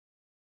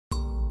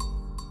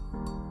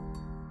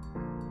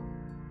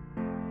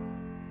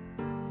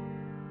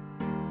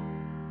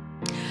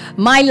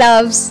My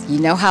loves,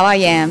 you know how I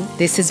am.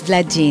 This is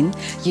Vladine.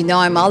 You know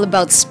I'm all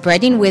about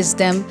spreading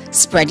wisdom,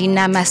 spreading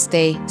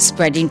namaste,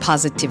 spreading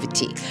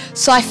positivity.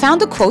 So I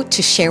found a quote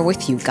to share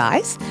with you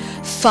guys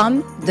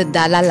from the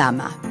Dalai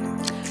Lama.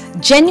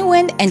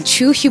 Genuine and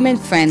true human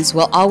friends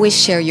will always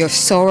share your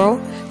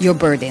sorrow, your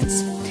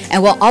burdens,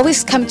 and will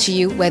always come to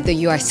you whether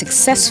you are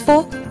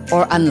successful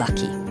or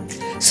unlucky.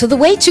 So the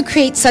way to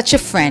create such a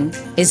friend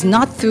is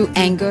not through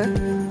anger,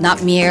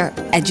 not mere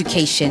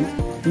education,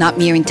 not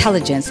mere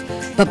intelligence,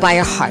 but by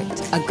a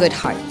heart, a good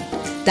heart.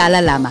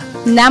 Dalai Lama.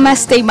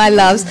 Namaste, my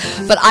loves.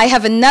 But I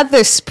have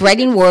another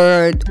spreading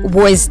word,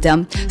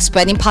 wisdom,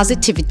 spreading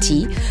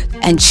positivity,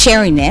 and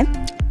sharing it,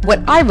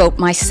 what I wrote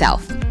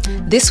myself.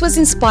 This was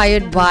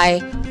inspired by,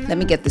 let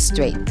me get this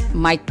straight.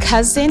 My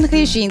cousin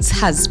Regine's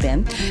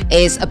husband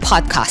is a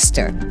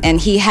podcaster,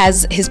 and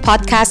his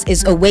podcast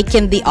is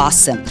Awaken the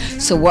Awesome.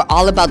 So we're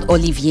all about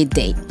Olivier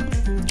Day.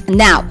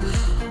 Now,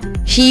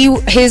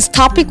 his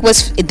topic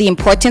was the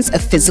importance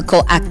of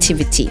physical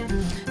activity.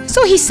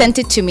 So he sent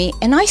it to me,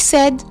 and I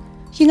said,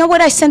 you know what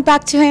I sent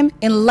back to him?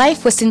 In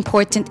life, what's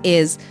important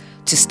is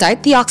to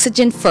start the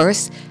oxygen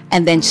first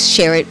and then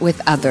share it with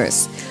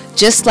others.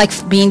 Just like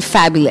being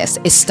fabulous.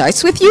 It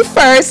starts with you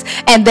first,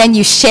 and then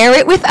you share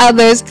it with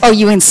others, or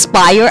you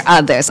inspire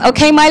others.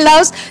 Okay, my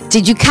loves?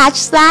 Did you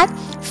catch that?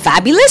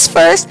 Fabulous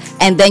first,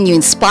 and then you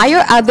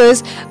inspire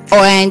others,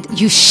 and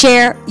you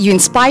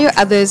inspire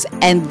others,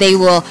 and they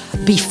will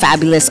be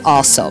fabulous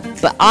also.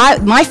 But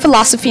my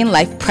philosophy in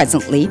life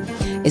presently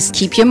is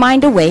keep your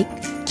mind awake,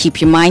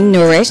 keep your mind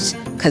nourished,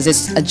 because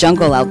it's a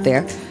jungle out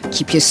there.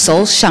 Keep your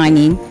soul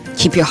shining,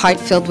 keep your heart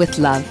filled with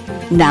love.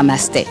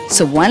 Namaste.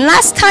 So one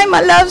last time,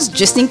 my loves,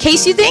 just in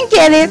case you didn't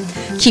get it,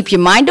 keep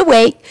your mind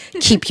awake,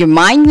 keep your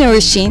mind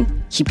nourishing,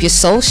 keep your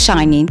soul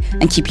shining,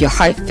 and keep your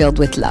heart filled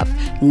with love.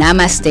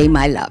 Namaste,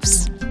 my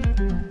loves.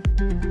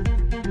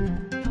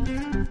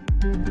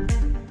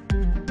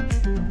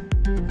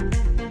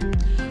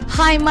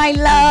 Hi, my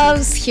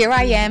loves. Here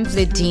I am,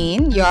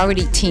 Vladine. You're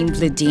already Team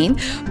Vladine.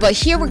 But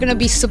here we're going to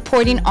be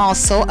supporting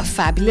also a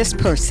fabulous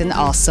person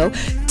also,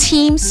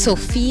 Team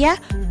Sofia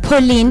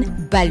Pauline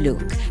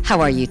Balouk.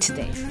 How are you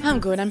today? I'm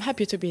good. I'm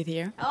happy to be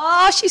here.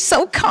 Oh, she's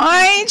so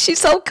kind. She's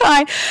so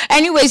kind.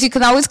 Anyways, you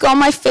can always go on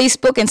my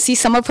Facebook and see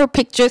some of her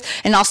pictures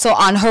and also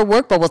on her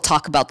work, but we'll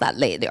talk about that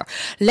later.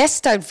 Let's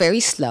start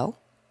very slow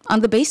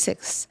on the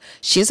basics.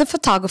 She is a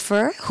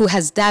photographer who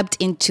has dabbed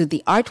into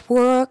the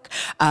artwork,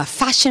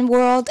 fashion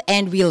world,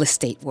 and real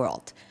estate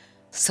world.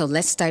 So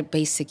let's start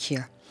basic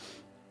here.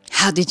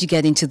 How did you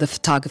get into the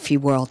photography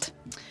world?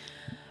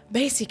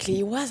 Basically,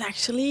 it was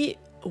actually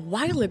a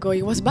while ago.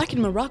 It was back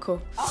in Morocco.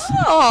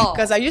 Oh!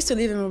 Because I used to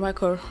live in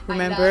Morocco,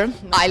 remember?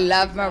 I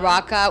love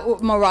Morocco.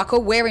 Morocco,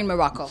 where in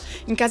Morocco?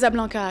 In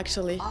Casablanca,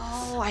 actually.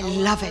 Oh, I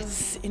love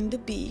it. In the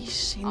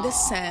beach, in the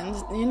sand,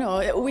 you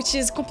know, which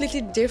is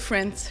completely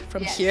different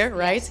from here,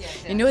 right?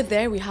 Yes. You know,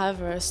 there we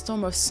have a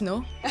storm of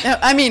snow.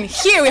 I mean,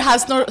 here we have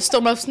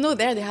storm of snow,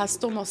 there they have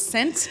storm of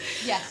sand.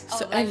 Yes.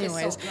 So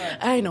anyways,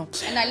 I know.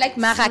 And I like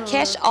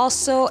Marrakech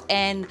also,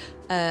 and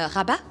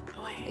Rabat.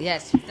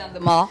 Yes, you've done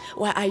them all.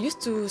 Well, I used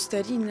to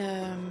study in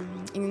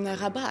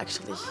Rabat,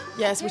 actually.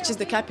 Yes, which is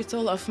the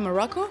capital of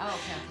Morocco. Oh,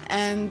 okay.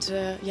 And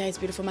yeah, it's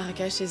beautiful.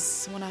 Marrakech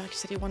is one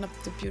of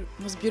the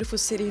most beautiful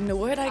cities in the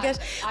world, I guess.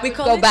 I would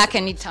go back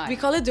anytime. We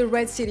call it the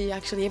Red City,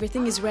 actually.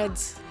 Everything is red.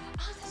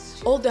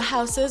 All the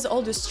houses,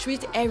 all the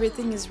street,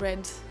 everything is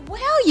red.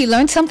 Well, you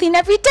learn something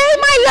every day,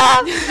 my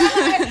love.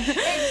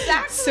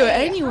 Exactly. So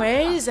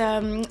anyways,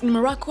 in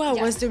Morocco, I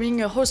was doing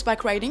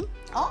horseback riding.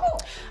 Oh.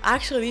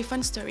 Actually,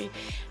 fun story.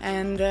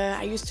 And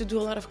I used to do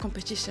a lot of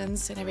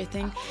competitions and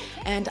everything.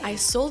 And I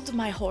sold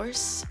my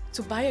horse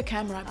to buy a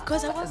camera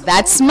because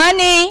That's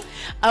money.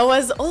 I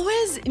was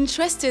always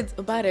interested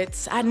about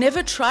it. I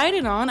never tried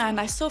it on, and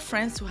I saw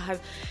friends who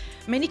had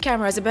many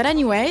cameras. But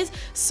anyways,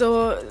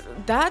 so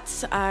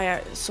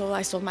I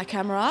sold my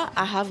camera.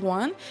 I have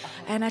one,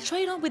 and I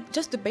tried it on with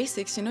just the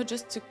basics, you know,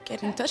 just to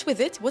get in touch with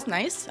it. It was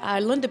nice.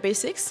 I learned the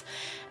basics,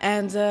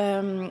 and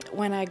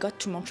when I got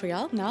to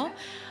Montreal now,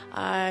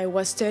 I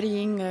was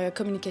studying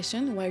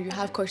communication, where you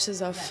have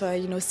courses of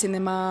you know,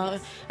 cinema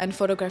and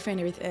photography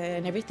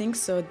and everything.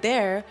 So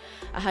there,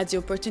 I had the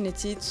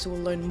opportunity to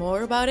learn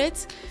more about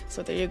it.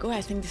 So there you go.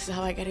 I think this is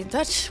how I got in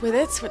touch with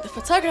it, with the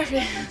photography.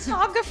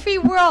 Photography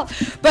world.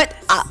 But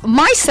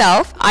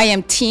myself, I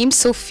am Team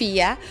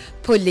Sofia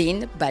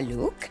Pauline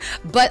Balouk,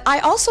 but I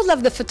also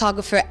love the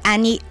photographer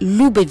Annie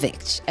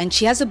Lubavitch, and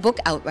she has a book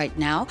out right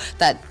now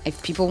that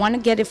if people want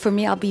to get it for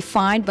me, I'll be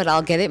fine, but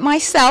I'll get it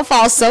myself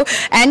also.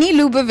 Annie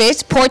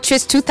Lubavitch,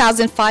 Portraits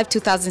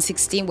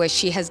 2005-2016, where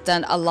she has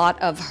done a lot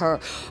of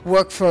her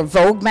work for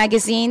Vogue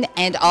magazine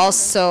and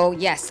also,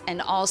 yes,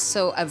 and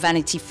also a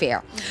Vanity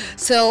Fair.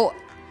 So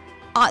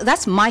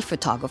that's my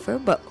photographer,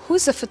 but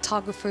who's a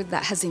photographer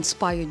that has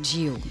inspired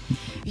you?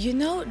 You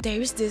know,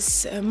 there is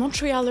this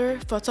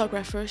Montrealer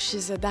photographer.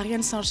 She's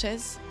Darienne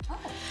Sanchez. Oh.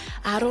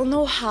 I don't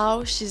know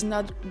how she's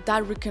not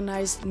that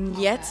recognized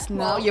yet.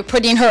 Well, you're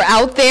putting her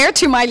out there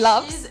to my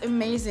loves. She's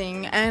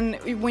amazing. And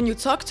when you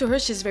talk to her,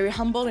 she's very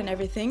humble and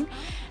everything.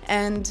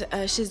 and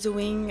she's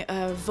doing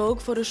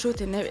Vogue photo shoot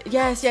and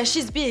yes,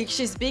 she's big,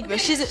 but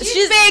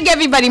she's big,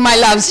 everybody, my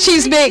loves.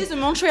 She's big. She's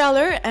a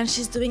Montrealer, and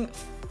she's doing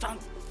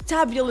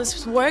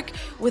fantabulous work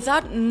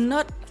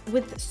not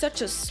with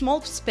such a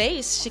small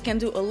space. She can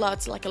do a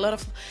lot, like a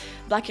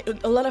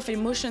lot of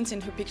emotions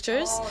in her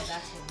pictures. Oh,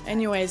 that's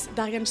anyways,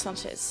 Darienne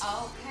Sanchez.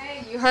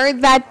 Okay, you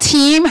heard that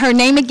team. Her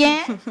name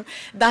again?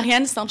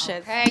 Darienne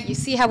Sanchez. Okay, you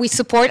see how we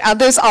support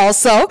others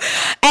also.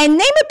 And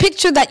name a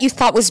picture that you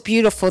thought was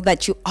beautiful that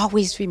you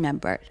always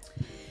remembered.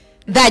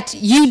 That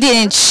you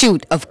didn't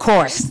shoot, of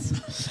course.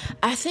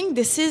 I think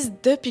this is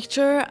the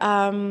picture.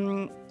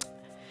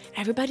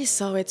 Everybody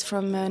saw it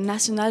from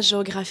National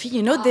Geographic.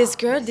 You know this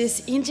girl,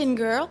 this Indian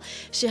girl.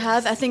 She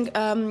has, I think,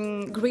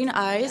 green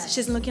eyes. Yes.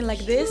 She's looking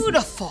like this.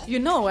 Beautiful. You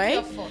know,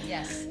 right? Beautiful,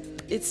 yes.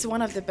 It's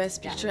one of the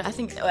best pictures. I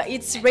think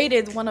it's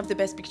rated one of the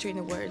best pictures in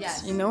the world.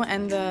 Yes. You know,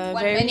 and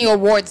many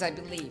awards, I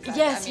believe.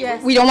 Yes,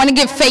 yes. We don't want to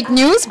give fake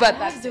news, but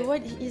that's the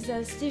word is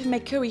Steve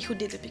McCurry who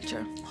did the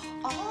picture.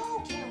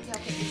 Oh, okay.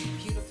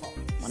 It's beautiful.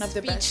 One of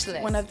the best.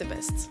 One of the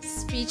best.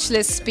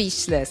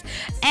 Speechless.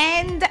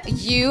 And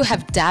you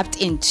have dabbed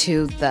into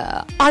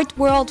the art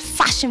world,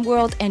 fashion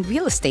world, and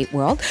real estate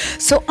world.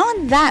 So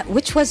on that,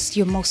 which was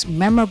your most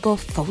memorable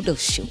photo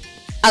shoot?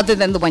 Other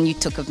than the one you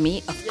took of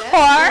me, of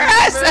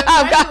course.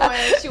 Oh, God.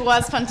 She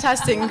was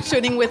fantastic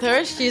shooting with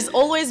her. She's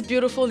always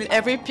beautiful in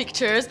every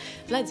picture.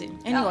 Vladine.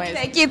 Anyways. Oh,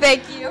 thank you.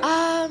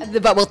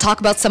 But we'll talk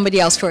about somebody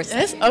else first.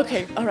 Yes?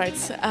 Okay, all right.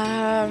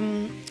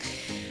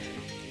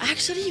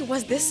 Actually, it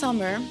was this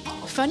summer.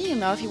 Funny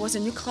enough, it was a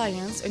new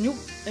client, a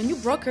new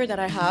broker that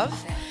I have.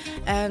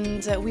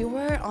 And we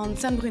were on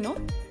San Bruno.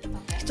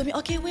 He told me,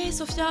 okay, wait,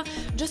 Sofia,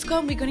 just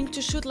come. We're going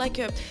to shoot like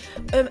a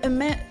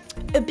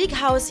big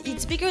house.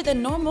 It's bigger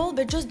than normal,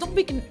 but just don't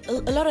make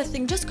a lot of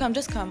things. Just come.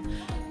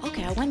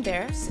 Okay, I went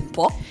there.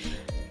 Simple.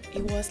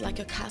 It was like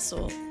a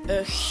castle,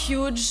 a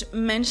huge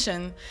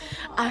mansion.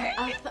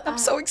 I'm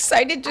so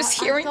excited just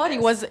hearing. I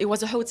thought it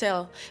was a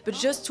hotel, but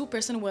just 2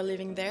 persons were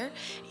living there.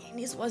 And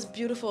it was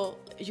beautiful.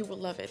 You will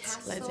love it.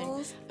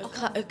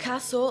 A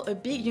castle, a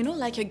big, you know,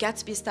 like a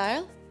Gatsby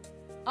style.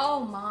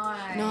 Oh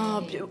my!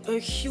 No, a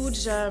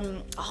huge.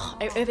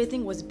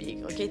 Everything was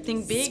big. Okay,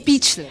 think big.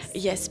 Speechless.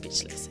 Yes,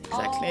 speechless.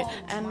 Exactly.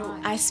 And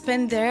I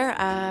spent there.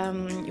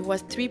 It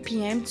was 3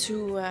 p.m.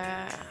 to.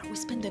 We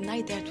spent the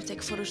night there to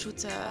take photo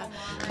shoots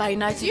by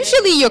night.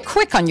 Usually you're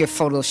quick on your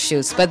photo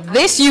shoots, but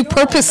this you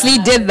purposely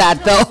did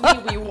that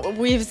though.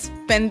 We've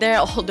spent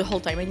there the whole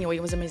time. Anyway,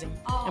 it was amazing.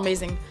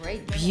 Amazing.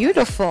 Great.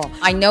 Beautiful.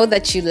 I know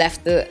that you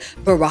left the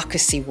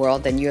bureaucracy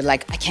world and you're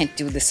like, I can't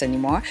do this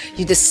anymore.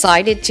 You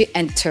decided to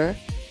enter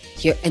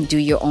and do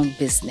your own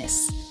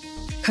business.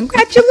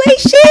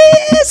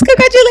 Congratulations!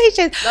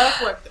 Congratulations! Lot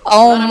of work.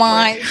 Oh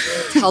my!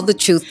 Tell the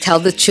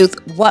truth.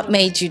 What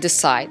made you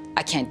decide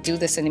I can't do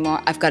this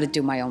anymore? I've got to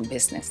do my own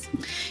business.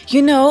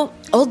 You know,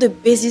 all the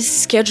busy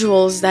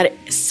schedules that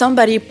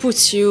somebody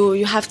puts you.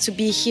 You have to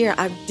be here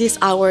at this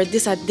hour,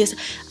 this at this.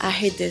 I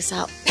hate this.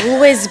 I've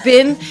always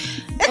been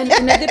an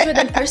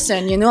independent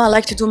person. You know, I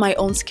like to do my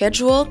own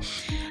schedule.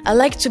 I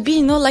like to be,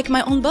 you know, like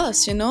my own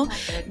boss. You know,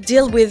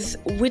 deal with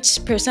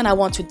which person I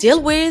want to deal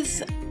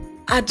with.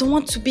 I don't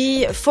want to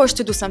be forced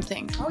to do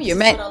something. Oh, you're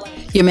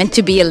meant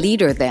to be a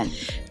leader then.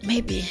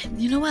 Maybe.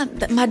 You know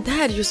what? My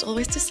dad used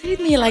always to say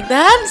to me like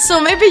that,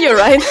 so maybe you're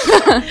right.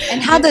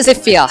 And how does it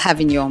feel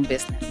having your own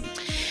business?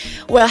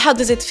 Well, how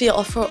does it feel?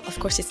 Of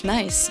course, it's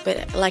nice.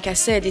 But like I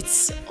said,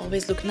 it's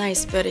always look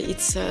nice, but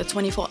it's a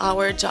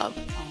 24-hour job.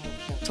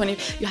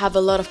 You have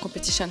a lot of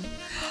competition.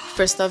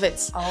 First of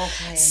it.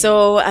 Okay.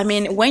 So I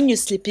mean, when you're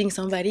sleeping,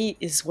 somebody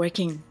is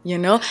working. You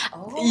know,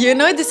 you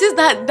know. This is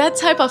that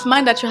type of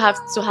mind that you have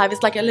to have.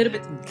 It's like a little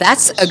bit.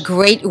 That's a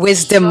great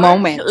wisdom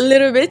moment. A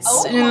little bit,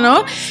 you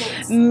know.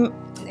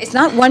 It's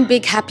not one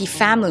big happy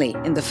family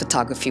in the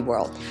photography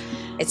world.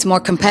 It's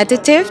more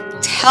competitive.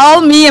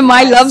 Tell me and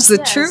my loves the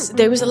truth.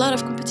 There is a lot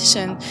of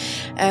competition,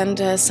 and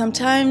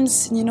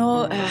sometimes, you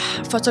know,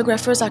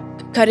 photographers are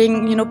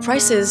cutting, you know,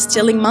 prices,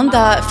 stealing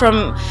manda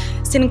from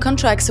stealing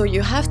contracts. So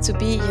you have to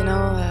be, you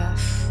know,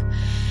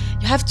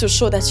 you have to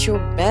show that you're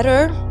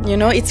better. You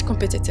know, it's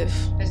competitive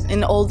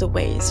in all the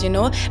ways, you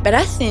know. But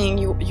I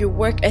think your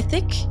work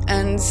ethic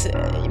and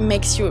it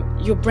makes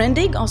your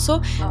branding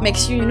also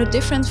makes you, you know,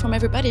 different from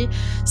everybody.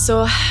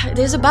 So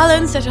there's a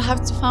balance that you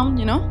have to find,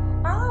 you know.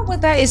 Oh, well,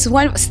 that is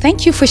one.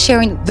 Thank you for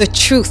sharing the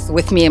truth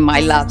with me and my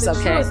loves.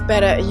 Okay.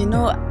 But you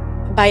know,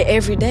 by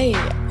every day,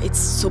 it's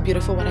so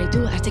beautiful what I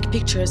do. I take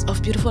pictures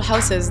of beautiful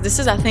houses. This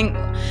is, I think,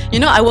 you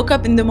know, I woke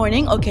up in the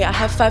morning. Okay, I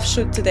have 5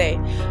 shoots today,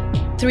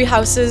 3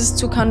 houses,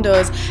 2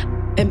 condos,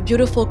 and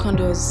beautiful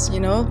condos.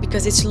 You know,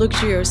 because it's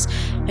luxurious.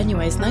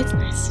 Anyways, nice.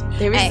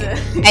 There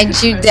is.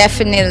 And you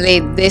definitely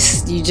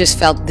you just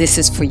felt this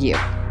is for you.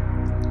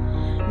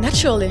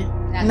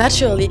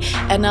 Naturally,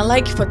 and I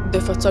like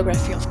the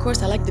photography, of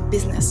course. I like the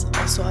business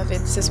also of it.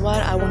 This is why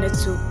I wanted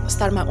to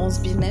start my own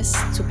business,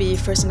 to be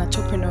first an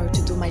entrepreneur,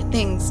 to do my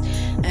things.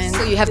 And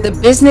so you have the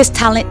business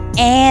talent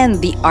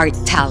and the art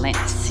talent.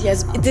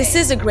 Yes, this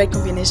is a great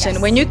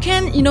combination. When you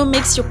can,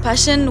 mix your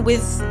passion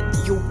with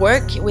your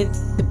work,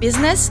 with the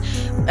business,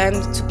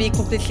 and to be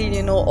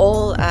completely,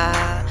 all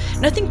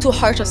nothing too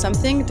harsh or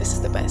something. This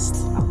is the best.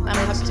 I'm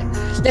happy.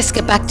 Let's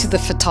get back to the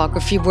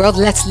photography world.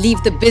 Let's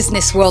leave the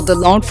business world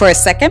alone for a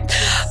second.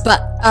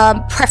 But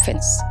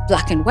preference,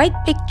 black and white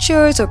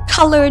pictures or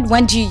colored?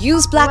 When do you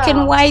use black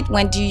and white?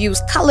 When do you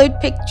use colored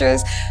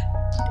pictures?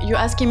 You're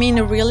asking me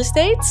in real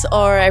estate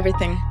or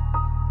everything?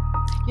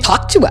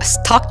 Talk to us.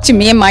 Talk to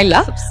me and my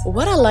loves.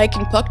 What I like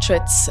in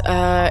portraits,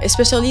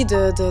 especially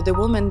the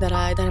woman that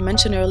I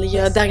mentioned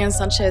earlier, Darian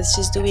Sanchez.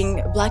 She's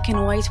doing black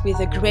and white with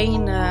a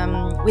grain,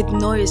 with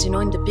noise, in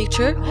the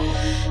picture.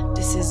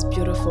 This is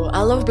beautiful.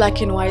 I love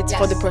black and white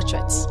for the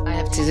portraits. I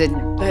have to.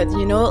 But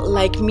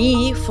like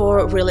me,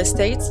 for real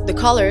estate, the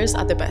colors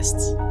are the best.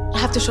 You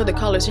have to show the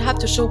colors. You have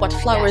to show what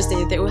flowers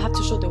they will have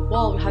to show the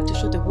wall. You have to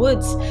show the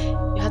woods.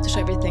 You have to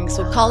show everything.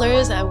 So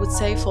colors, I would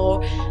say,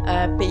 for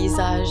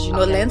paysage,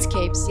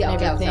 landscapes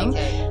and everything.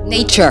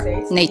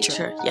 Nature.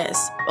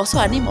 Yes. Also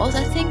animals,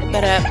 I think.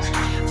 But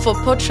for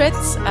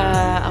portraits,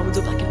 I would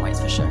do black and white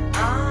for sure.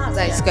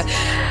 That's good.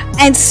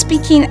 And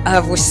speaking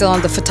of, we're still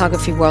in the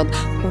photography world.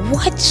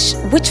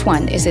 Which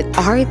one is it?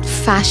 Art,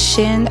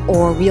 fashion,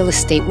 or real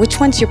estate? Which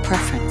one's your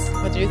preference?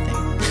 What do you think?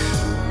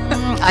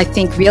 I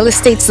think real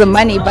estate's the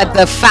money, but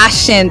the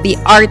fashion, the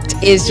art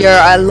is your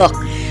look.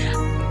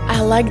 I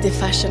like the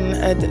fashion,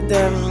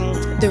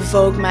 the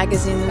Vogue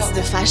magazines,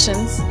 the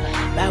fashions.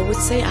 But I would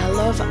say I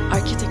love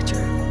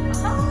architecture.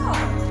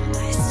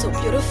 It's so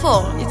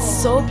beautiful. It's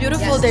so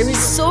beautiful. Yes. There is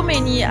so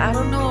many,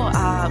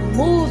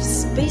 moves,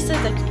 spaces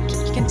that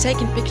you can take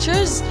in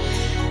pictures.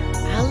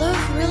 I love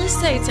real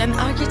estate and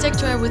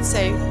architecture, I would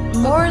say.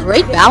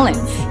 Great balance.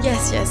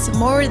 Yes.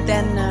 More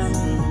than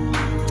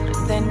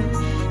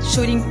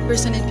shooting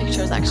person in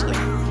pictures, actually.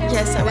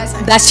 Yes, I would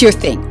say. That's your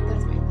thing.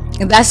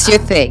 That's your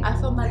thing. I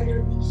feel my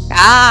little niche.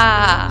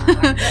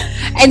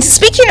 And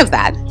speaking of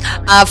that,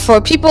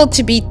 for people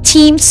to be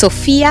Team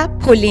Sofia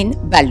Pauline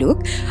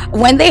Balouk,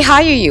 when they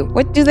hire you,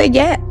 what do they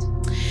get?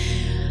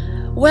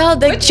 Well,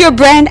 what's your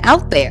brand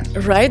out there?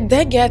 Right,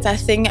 they get, I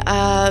think,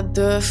 I'm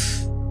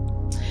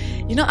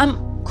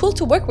cool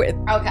to work with.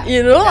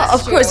 Okay.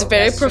 Of course,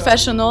 very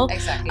professional,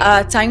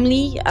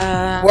 timely.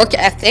 Work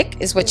ethic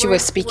is what you were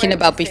speaking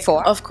about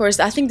before. Of course,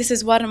 I think this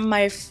is one of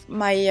my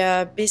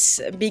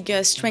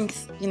big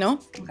strength.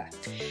 Okay.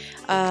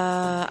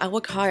 I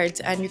work hard,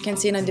 and you can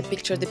see it in the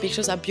picture. The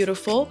pictures are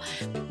beautiful.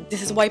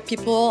 This is why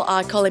people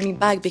are calling me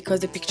back, because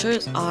the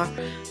pictures are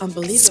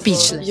unbelievable.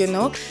 Speechless.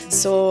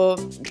 So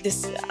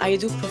I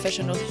do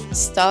professional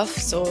stuff,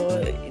 so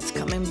it's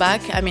coming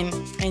back.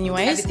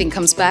 Anyways, everything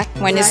comes back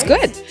when it's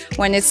good.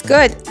 When it's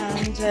good.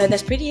 And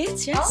that's pretty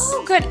it. Yes.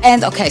 Oh, good.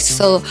 And okay,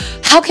 so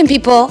how can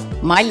people,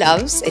 my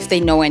loves, if they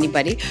know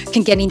anybody,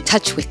 can get in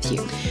touch with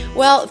you?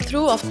 Well,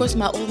 through, of course,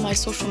 all my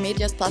social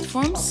media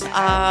platforms,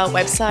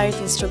 website,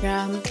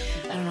 Instagram,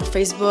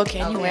 Facebook,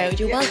 anywhere.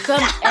 You're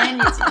welcome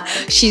anytime.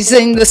 She's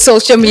in the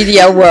social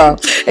media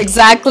world.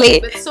 Exactly.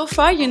 But so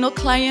far,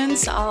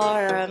 clients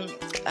are,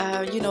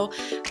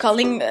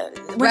 calling...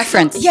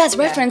 reference. Yes,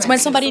 reference. When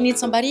somebody needs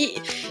somebody,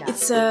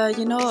 it's,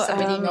 somebody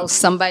knows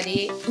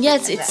somebody.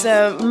 Yes, it's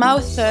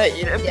mouth,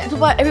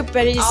 what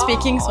everybody is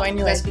speaking, so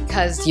anyway. That's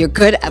because you're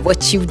good at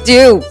what you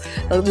do.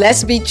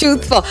 Let's be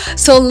truthful.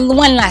 So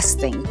one last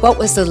thing. What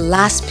was the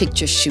last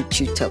picture shoot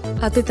you took,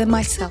 other than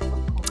myself?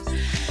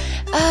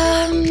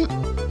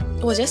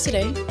 It was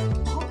yesterday.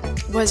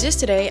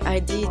 I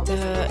did,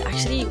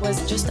 actually it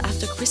was just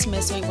after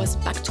Christmas, so it was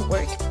back to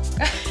work.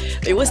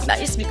 It was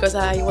nice because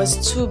it was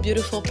two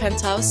beautiful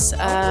penthouse.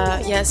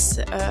 I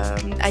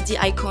did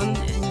Icon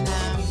in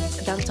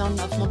downtown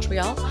of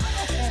Montreal.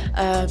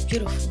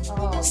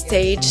 Beautiful,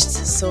 staged,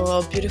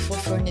 so beautiful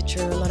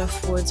furniture, a lot of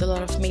woods, a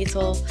lot of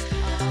metal.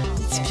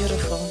 It's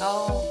beautiful.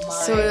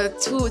 So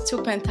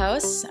two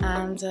penthouse,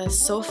 and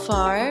so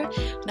far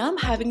now I'm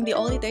having the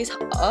holidays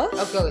off.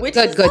 Good. Right?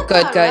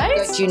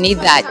 You need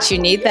that. You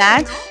need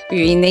that.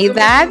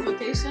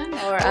 Vacation,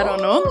 or I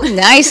don't know.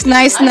 Nice.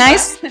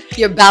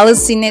 You're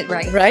balancing it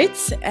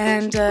right.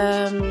 And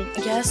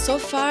so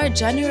far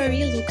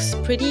January looks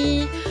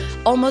pretty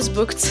almost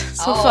booked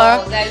so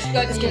far. That is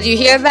good. Did you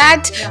hear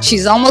that? Yeah.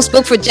 She's almost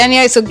booked for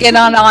January, so get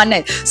on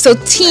it. So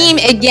team,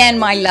 again,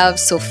 my love,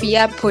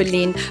 Sofia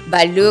Pauline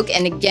Balouk.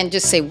 And again,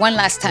 just say one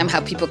last time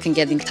how people can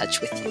get in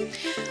touch with you.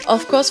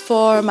 Of course,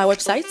 for my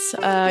website,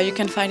 you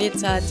can find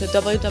it at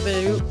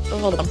www.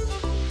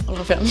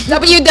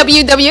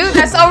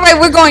 That's all right,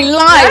 we're going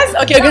live. Yes?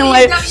 Okay, we're going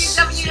live.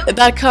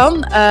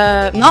 .com.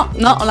 Non,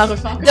 on la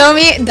refait.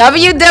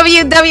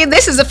 www.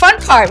 This is the fun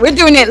part. We're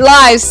doing it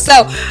live.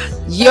 So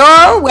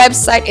your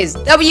website is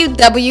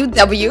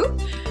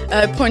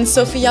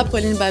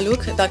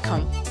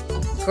www.sofiapaulinebalouk.com.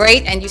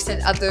 Great, and you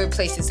said other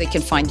places they can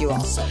find you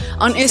also.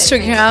 On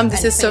Instagram,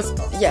 this is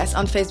yes,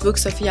 on Facebook,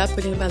 Sofia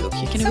Pauline Balouk.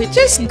 You can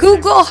just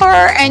Google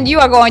her and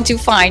you are going to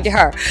find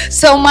her.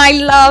 So my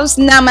loves,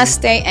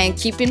 namaste, and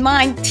keep in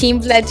mind,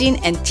 Team Vladine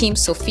and Team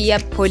Sofia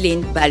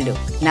Pauline Balouk.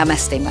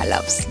 Namaste, my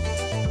loves.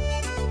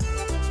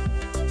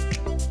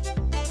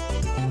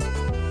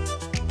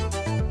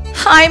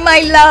 Hi, my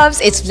loves.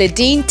 It's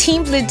Vladine,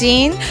 Team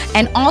Vladine.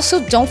 And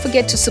also, don't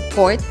forget to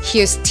support.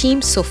 Here's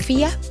Team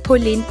Sofia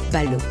Pauline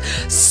Balouk.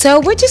 So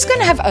we're just going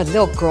to have a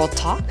little girl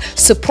talk,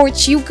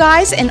 support you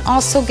guys, and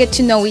also get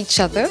to know each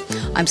other.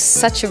 I'm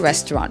such a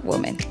restaurant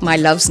woman. My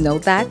loves know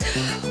that.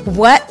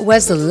 What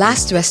was the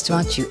last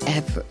restaurant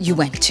you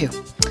went to?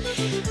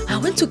 I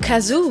went to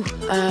Kazoo,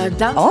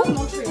 downtown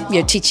Montreal.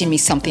 You're teaching me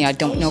something I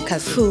don't know.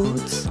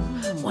 Foods.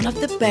 One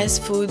of the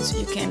best foods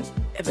you can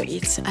ever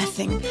eat, I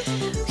think.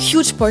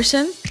 Huge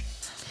portion.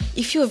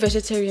 If you're a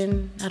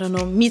vegetarian, I don't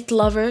know, meat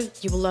lover,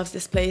 you will love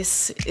this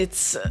place.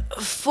 It's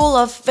full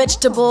of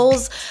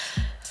vegetables.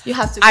 You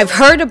have to go. I've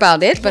heard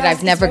about it, but Yes,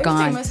 I've never it's very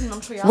gone. famous in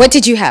Montreal. What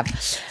did you have?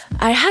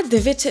 I had the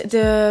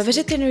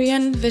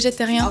vegetarian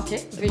Vegetarian.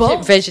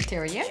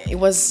 It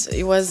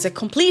was a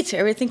complete,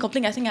 everything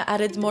complete. I think I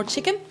added more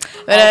chicken.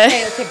 But,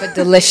 Okay, but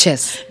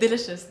delicious.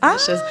 delicious.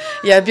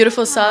 Yeah,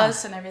 beautiful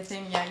sauce and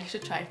everything. Yeah, you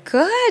should try.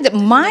 Good.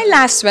 My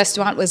last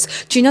restaurant was,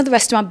 do you know the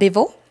restaurant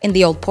Bivo in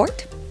the Old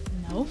Port?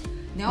 No.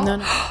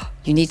 No.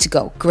 You need to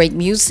go. Great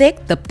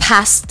music, the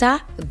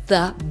pasta,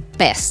 the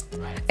best.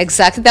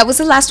 Exactly. That was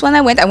the last one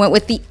I went. I went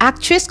with the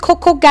actress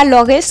Coco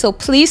Galore, so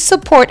please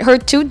support her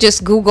too.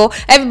 Just Google.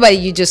 Everybody,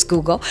 you just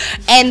Google.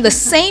 And the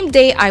same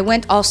day, I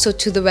went also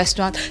to the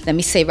restaurant, let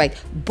me say right,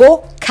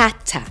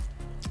 Bocata.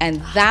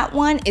 And that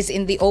one is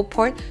in the Old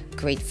Port.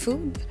 Great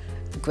food,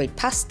 great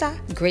pasta,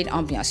 great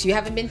ambiance. You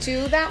haven't been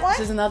to that one?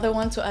 This is another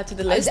one to add to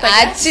the list.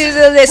 Add to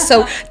the list.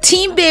 So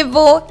Team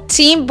Bivo,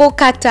 Team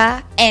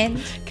Bocata, and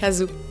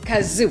Kazoo.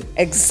 Kazoo.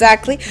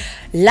 Exactly.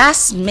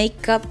 Last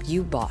makeup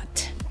you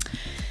bought.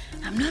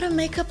 I'm not a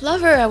makeup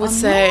lover, I would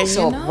say.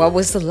 So you know? what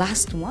was the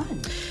last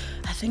one?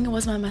 I think it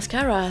was my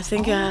mascara. I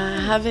think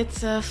I have it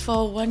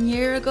for 1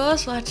 year ago,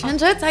 so I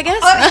changed it, I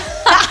guess.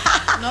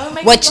 Not a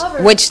makeup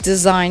lover. Which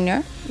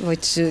designer?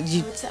 Which you?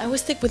 I would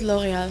stick with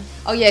L'Oreal.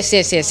 Oh yes.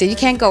 You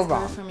can't go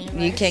wrong. For me,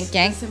 You right? can't.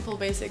 The simple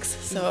basics.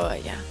 So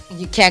yeah.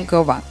 You can't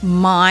go wrong.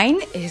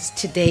 Mine is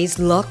today's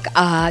look,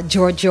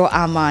 Giorgio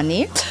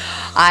Armani.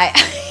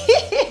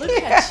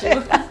 Look at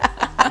you.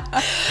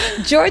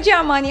 Giorgio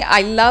Armani,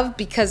 I love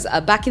because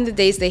back in the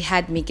days they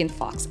had Megan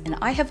Fox, and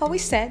I have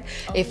always said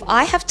if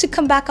I have to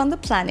come back on the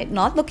planet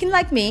not looking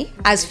like me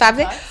as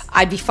fabulous,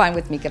 I'd be fine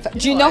with Megan Fox.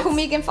 Do you know who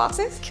Megan Fox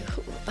is?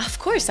 Of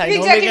course, I know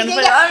Exactly. Megan.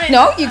 But I mean,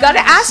 No, you gotta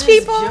ask she's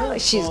people. beautiful.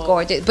 She's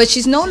gorgeous, but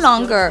she's no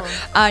longer.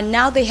 beautiful.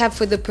 Now they have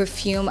for the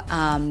perfume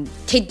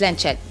Kate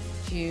Blanchett.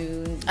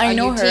 I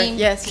know her.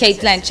 Yes, Kate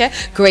yes. Blanchett,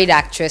 great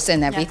actress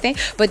and everything.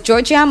 But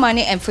Giorgio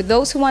Armani, and for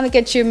those who want to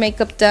get your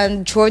makeup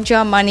done, Giorgio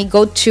Armani,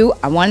 go to,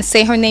 I want to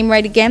say her name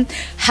right again,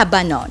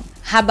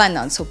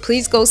 Habanon. So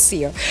please go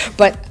see her.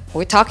 But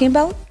we're talking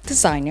about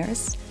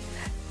designers.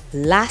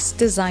 Last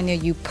designer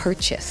you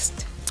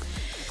purchased.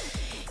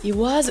 He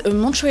was a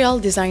Montreal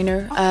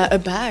designer, a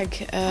bag,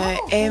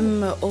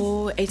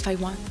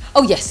 MO851.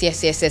 Oh yes.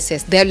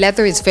 Their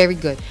leather is very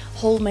good.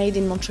 Homemade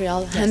in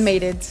Montreal,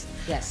 handmade.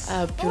 Yes.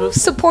 Beautiful.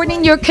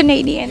 Supporting your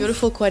Canadians.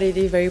 Beautiful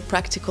quality, very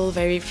practical,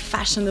 very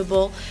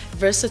fashionable,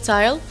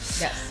 versatile.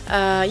 Yes.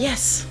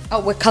 Yes. Oh,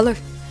 what color?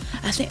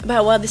 I think,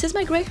 but well, this is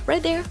my gray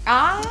right there.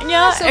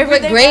 Yeah, so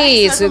everyday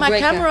gray lights, is my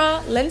great.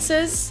 camera,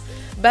 lenses,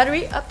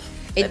 battery up.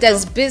 It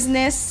does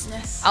business.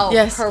 Yes. Oh,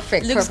 yes.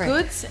 perfect. Looks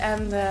perfect. good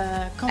and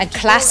comfortable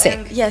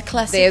classic.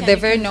 Classic. They're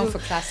and very you can known do- for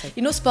classic.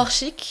 You know, sport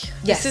chic.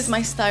 Yes. This is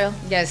my style.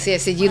 Yes. You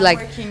When I'm like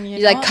working, you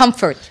you like know?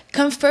 comfort.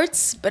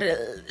 Comforts, but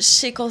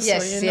chic also.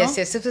 Yes. you know?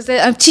 Yes.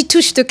 Un petit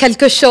touche de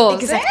quelque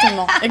chose.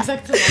 Exactement.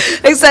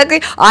 Exactement.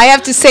 Exactly. I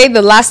have to say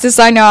the last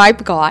designer I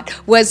got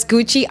was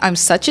Gucci. I'm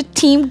such a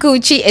team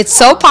Gucci. It's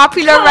so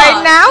popular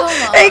right now.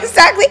 come on.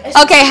 Exactly.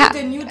 Okay.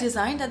 The new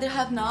design that they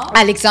have now.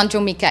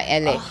 Alexandro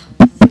Michaele.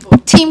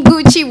 Team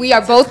Gucci, we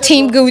are both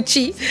Team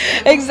Gucci.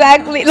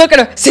 Exactly. Look at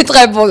her. C'est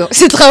très beau.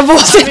 C'est très beau.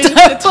 C'est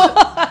très beau.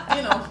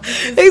 You know.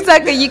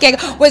 Exactly. You can.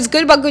 What's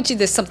good about Gucci?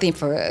 There's something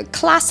for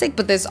classic,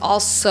 but there's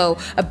also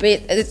a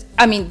bit.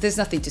 There's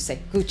nothing to say.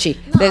 Gucci.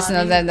 There's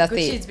nothing.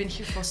 Gucci, it's been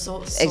here for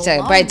so Exactly.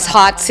 long. But it's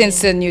hot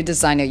since the new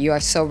designer. You are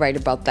so right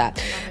about that.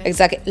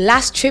 Exactly.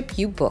 Last trip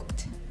you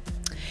booked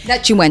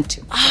that you went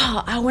to.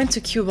 I went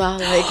to Cuba.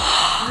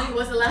 It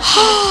was the last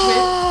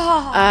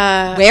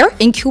trip. Where?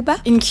 In Cuba?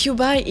 In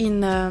Cuba,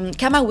 in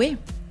Camagüey.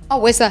 Oh,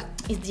 where's that?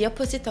 It's the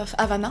opposite of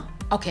Havana.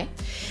 Okay.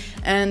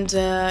 And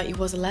it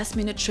was a last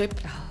minute trip,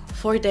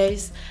 4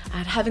 days. I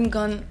haven't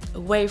gone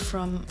away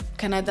from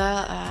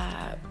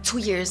Canada 2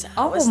 years.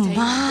 I was staying,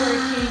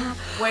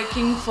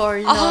 working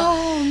for,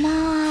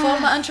 for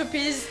my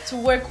entreprise to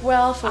work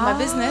well for my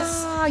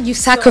business. You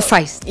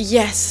sacrificed.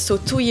 Yes, so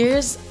 2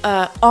 years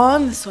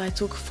on, so I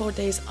took 4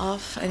 days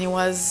off and it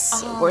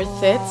was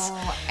worth it.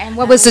 And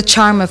what was the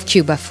charm of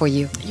Cuba for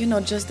you? You know,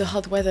 just the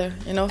hot weather,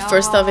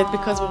 first of it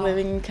because we're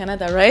living in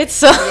Canada, right?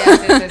 So,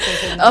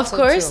 Yes, of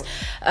course.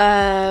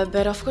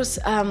 But of course,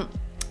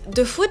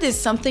 the food is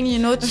something, you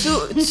know,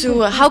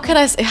 to how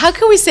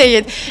can we say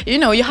it? You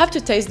know, you have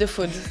to taste the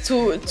food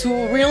to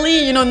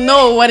really, you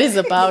know what it's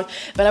about.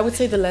 But I would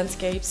say the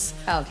landscapes,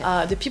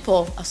 the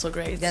people are so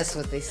great. That's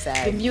what they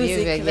say. The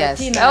music,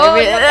 yes. I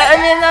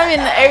mean,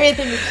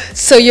 everything.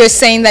 So you're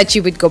saying that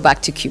you would go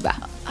back to Cuba?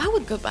 I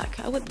would go back.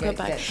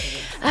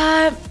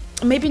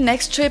 Maybe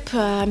next trip,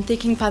 I'm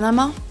taking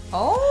Panama.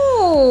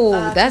 Oh,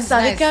 that's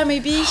Costa Rica, nice.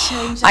 maybe.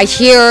 I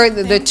hear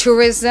the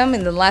tourism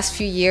in the last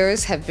few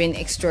years have been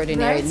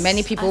extraordinary. Right?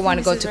 Many people I want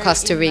to think go this to is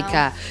Costa very in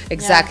Rica. now.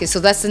 Exactly. Yeah. So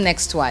that's the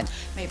next one.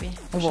 Maybe,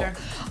 for sure.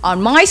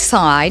 On my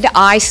side,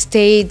 I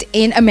stayed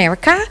in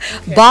America.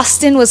 Okay.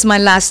 Boston was my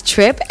last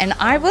trip, and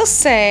I will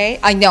say,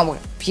 I know,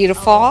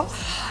 beautiful.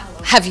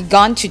 Have you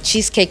gone to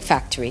Cheesecake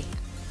Factory?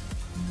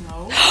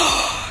 No.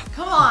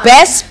 Come on.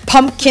 Best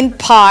pumpkin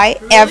pie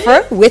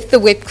ever with the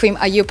whipped cream.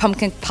 Are you a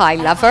pumpkin pie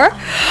lover?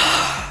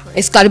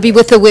 It's got to be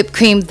with the whipped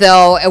cream,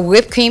 though. A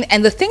whipped cream.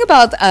 And the thing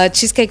about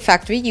Cheesecake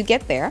Factory, you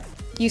get there,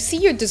 you see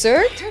your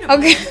dessert.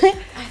 Okay.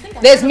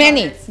 There's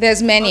many.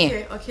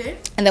 Okay.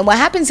 And then what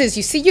happens is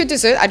you see your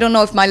dessert. I don't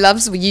know if my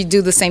loves, you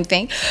do the same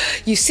thing.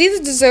 You see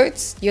the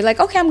desserts. You're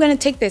like, okay, I'm going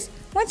to take this.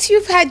 Once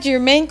you've had your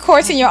main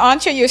course and your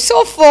entree, you're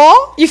so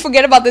full, you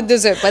forget about the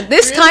dessert. But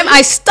this time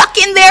I stuck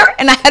in there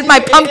and I had my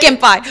pumpkin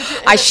pie.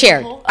 I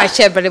shared,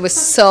 but it was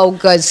so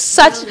good.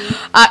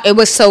 It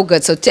was so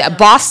good. So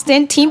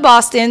Boston, Team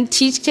Boston,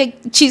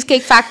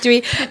 Cheesecake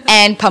Factory,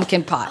 and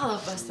pumpkin pie. I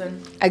love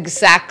Boston.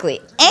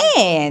 Exactly.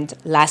 And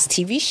last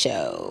TV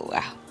show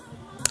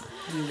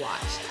you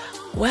watched.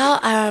 Well,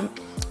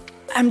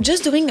 I'm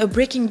just doing a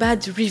Breaking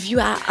Bad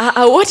review.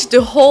 I watched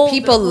the whole.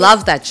 People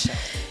love that show.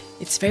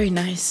 It's very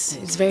nice.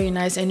 It's very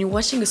nice. And you're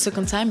watching a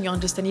second time, you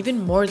understand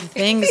even more the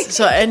things.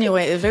 So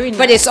anyway, very nice.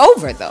 But it's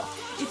over, though.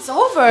 It's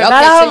over. Okay,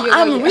 but so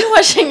I'm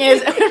rewatching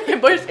it with my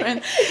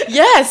boyfriend.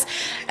 Yes.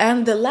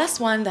 And the last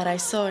one that I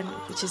saw,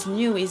 which is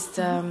new, is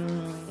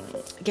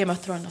Game of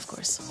Thrones, of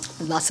course.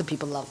 Lots of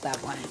people love that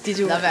one. Did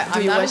you love it?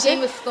 I'm not watch a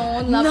Game it? of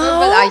Thrones lover,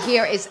 but I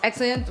hear it's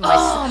excellent.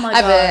 Oh my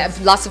I God.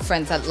 have lots of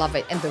friends that love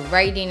it, and the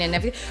writing and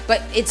everything.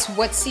 But it's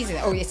what season?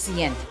 Oh, it's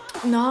the end.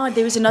 No,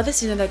 there is another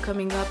season that's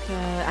coming up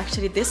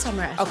actually this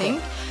summer, I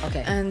think.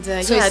 Okay. And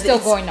so it's still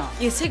going on.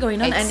 It's still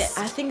going on, and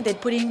I think they're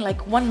putting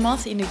like 1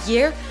 month in a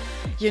year.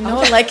 You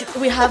know, like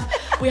we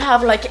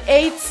have like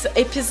 8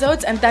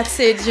 episodes, and that's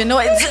it. You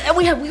know,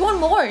 we want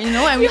more. You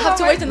know, and we have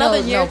to wait another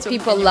year. No,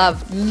 people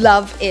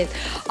love it.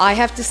 I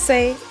have to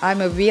say,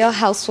 I'm a Real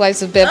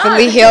Housewives of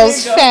Beverly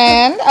Hills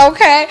fan.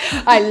 Okay,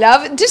 I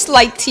love it. Just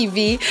like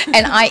TV,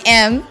 and I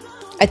am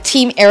a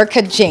Team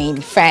Erica Jane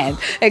fan.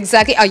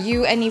 Exactly. Are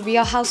you any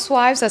Real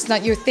Housewives? That's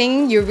not your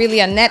thing. You're really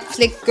a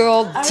Netflix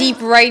girl,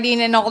 deep writing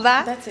and all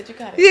that. That's it. You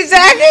got it.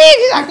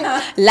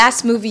 Exactly.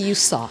 Last movie you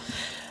saw?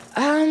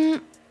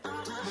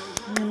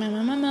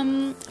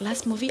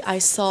 Last movie I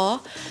saw,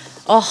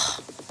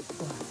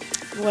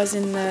 was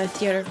in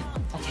theater.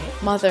 Okay.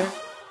 Mother.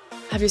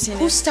 Have you seen it?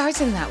 Who stars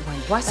in that one?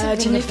 What's it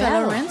Jennifer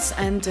Lawrence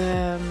and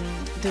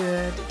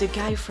the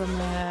guy from.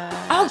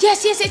 Oh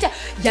yes.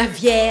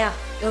 Javier,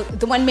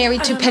 the one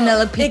married to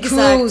Penelope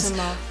Cruz.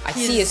 I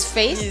see his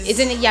face.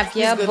 Isn't it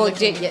Javier?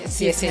 Yes.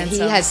 He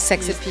has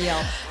sex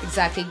appeal.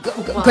 Exactly.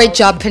 Great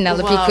job,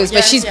 Penelope Cruz.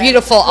 But she's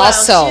beautiful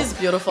also. She's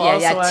beautiful also.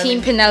 Yeah.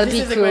 Team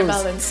Penelope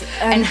Cruz.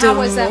 And how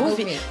was that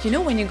movie? You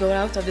know when you go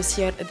out of the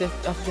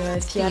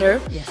theater,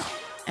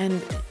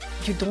 and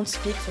you don't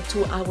speak for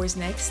 2 hours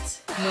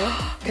next, no?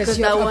 Because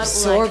you're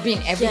absorbing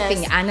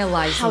everything,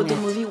 analyzing how the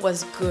movie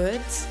was good,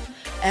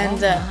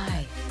 and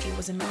it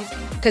was amazing.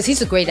 Because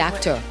he's a great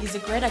actor. He's a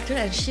great actor,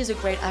 and she's a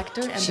great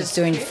actor. And she's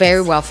doing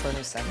very well for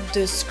herself.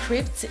 The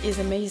script is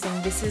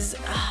amazing. This is,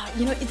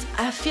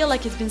 I feel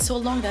like it's been so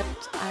long that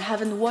I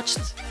haven't watched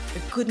a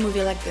good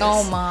movie like this.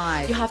 Oh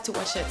my! You have to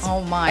watch it.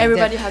 Oh my!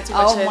 Everybody has to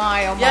watch it. Oh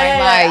my!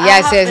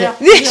 Yes.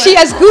 She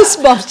has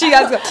goosebumps.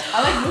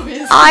 I like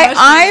movies.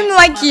 I'm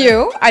like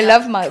you. I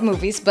love my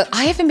movies, but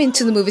I haven't been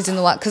to the movies in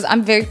a while because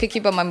I'm very picky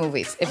about my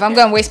movies. If I'm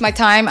gonna waste my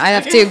time, I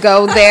have to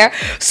go there.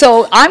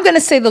 So I'm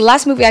gonna say the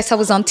last movie I saw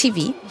was on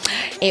TV.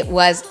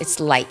 It's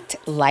Light,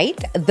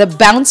 The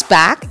Bounce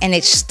Back, and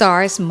it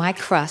stars my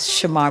crush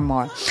Shamar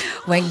Moore.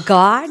 When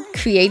God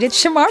created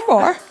Shamar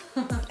Moore,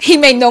 he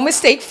made no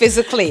mistake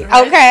physically.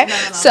 Right? Okay,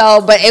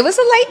 no. But it was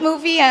a light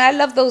movie, and I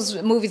love those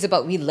movies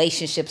about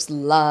relationships,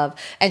 love,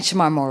 and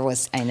Shamar Moore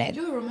was in it.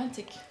 You're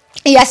romantic.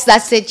 Yes,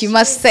 that's it. You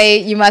must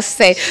say.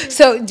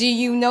 So, do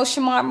you know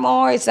Shamar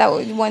Moore? Is that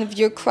one of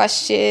your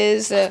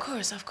crushes? Of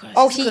course.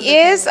 Oh, he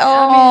is?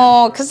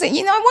 Oh, because, I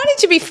wanted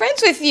to be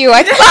friends with you.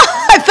 I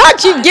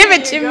thought you'd give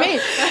it to me.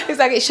 It's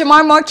like,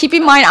 Shamar Moore, keep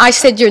in mind, I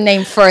said your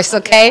name first,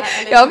 okay?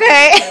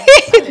 Okay?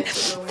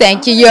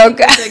 Thank you,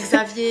 Yoga.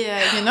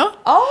 Xavier, you know?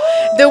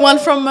 Oh. The one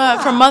from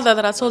Mother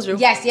that I told you.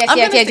 Yes.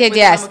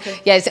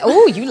 Yes.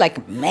 Oh, you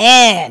like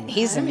man.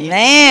 He's a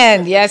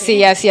man. Yes.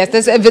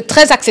 That's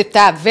très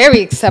acceptable.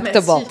 Very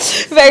acceptable.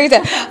 Very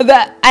good.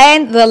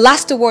 And the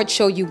last award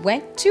show you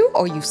went to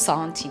or you saw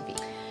on TV?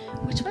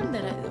 Which one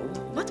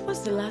what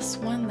was the last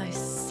one I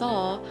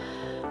saw?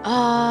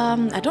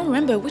 I don't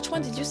remember. Which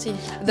one did you see?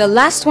 The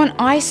last one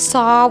I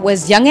saw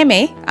was Young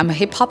M.A. I'm a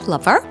hip hop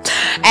lover.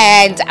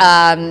 And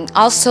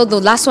also the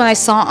last one I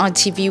saw on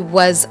TV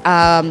was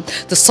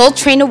the Soul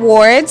Train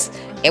Awards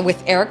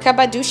with Erykah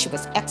Badu. She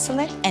was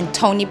excellent. And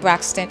Toni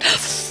Braxton.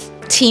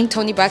 Team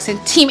Toni Braxton,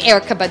 Team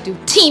Erykah Badu,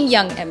 Team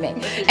Young M.A.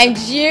 And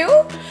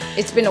you?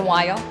 It's been a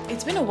while.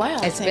 It's been a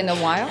while. It's been a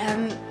while.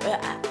 And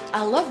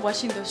I love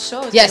watching those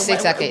shows. Yes,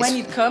 exactly. When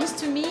it comes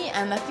to me,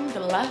 and I think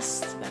the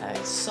last that I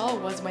saw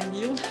was when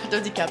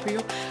Leonardo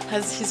DiCaprio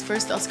has his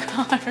first Oscar.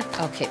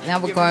 Okay, now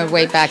we're going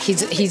way back.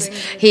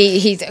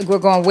 We're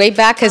going way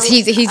back because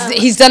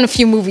he's done a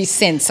few movies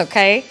since.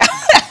 Okay.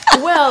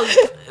 Well,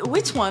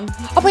 which one?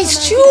 Oh, but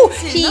it's true.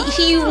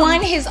 He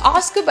won his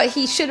Oscar, but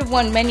he should have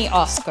won many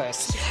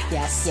Oscars.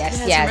 Yes.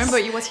 Remember,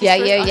 it was his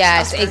first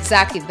Oscar.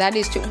 Exactly. That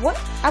is true. What?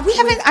 I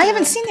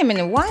haven't seen him in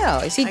a while.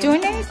 Is he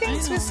doing anything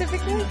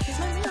specifically?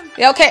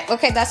 Yeah,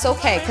 okay, that's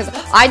okay. Because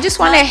I just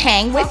want to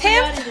hang with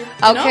him.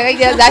 Okay,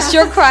 yeah, that's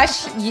your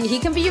crush. He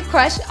can be your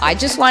crush. I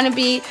just want to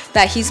be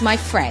that he's my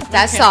friend.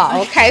 That's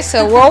all. Okay,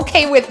 so we're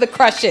okay with the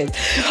crushes.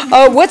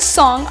 What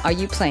song are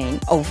you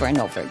playing over and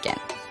over again?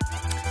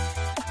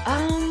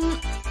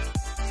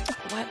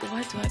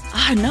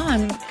 What? No,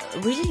 I'm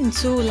really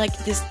into like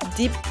this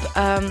deep,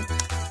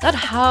 not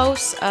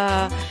house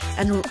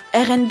and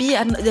R&B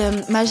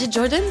and Majid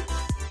Jordan.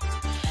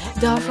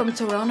 They are from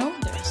Toronto.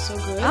 They're so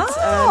good.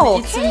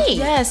 Oh, okay.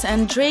 Yes,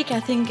 and Drake, I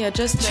think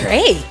just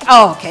Drake.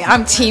 Oh, okay.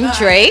 I'm Team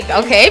Drake.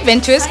 Okay,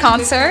 been to his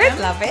concert.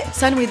 Love it.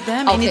 Signed with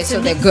them. Okay, and it's so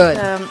they're good.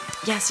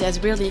 Yes,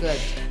 really good.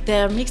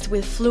 They're mixed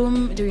with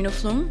Flume. Do you know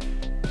Flume?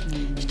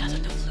 She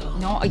doesn't know Flume.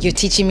 No, you're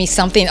teaching me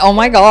something. Oh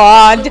my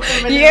God.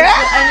 Yeah.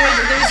 I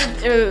know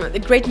there's a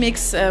great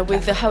mix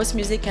with the house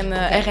music and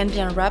R&B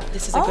and rap.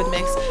 This is a good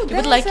mix. You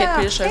would like it,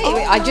 pretty sure.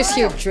 I just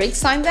hear Drake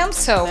sign them,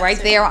 so right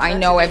there I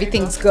know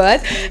everything's good.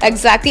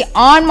 Exactly.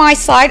 On my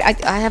side,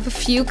 I have a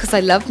few because I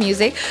love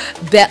music.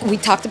 We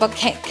talked about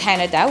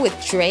Canada with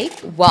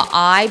Drake. Well,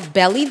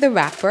 Belly the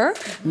rapper,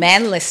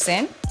 Man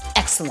Listen,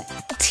 excellent.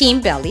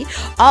 Team Belly.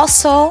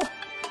 Also,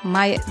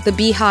 the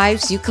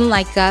Beehives, you can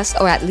like us,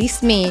 or at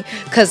least me,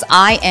 because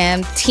I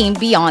am Team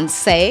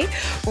Beyonce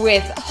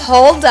with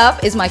Hold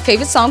Up is my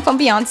favorite song from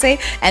Beyonce,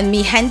 and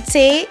Mi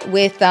Gente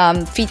with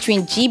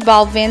featuring G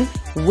Balvin,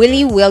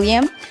 Willie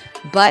William.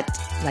 But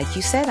like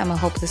you said, I'm a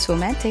hopeless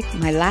romantic.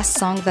 My last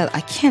song that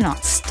I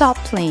cannot stop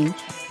playing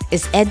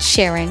is Ed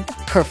Sheeran,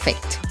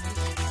 Perfect.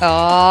 Oh,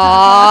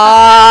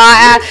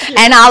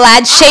 and I'll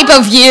add Shape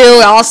of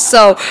You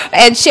also.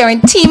 Ed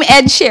Sheeran, Team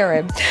Ed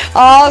Sheeran.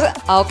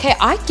 Oh, okay.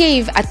 I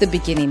gave at the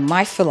beginning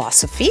my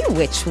philosophy,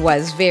 which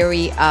was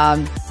very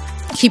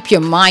keep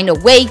your mind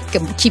awake,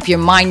 keep your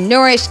mind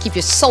nourished, keep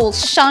your soul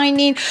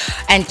shining,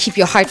 and keep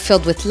your heart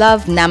filled with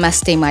love.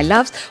 Namaste, my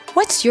loves.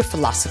 What's your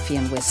philosophy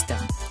and wisdom?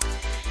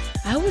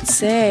 I would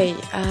say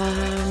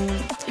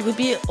it would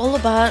be all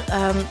about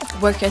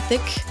work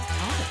ethic.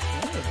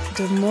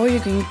 The more you're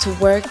going to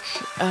work,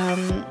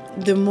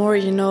 the more,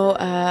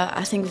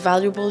 I think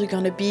valuable you're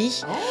going to be.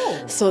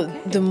 Oh. So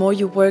the more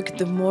you work,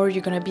 the more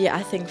you're going to be,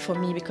 I think, for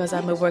me, because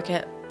I'm a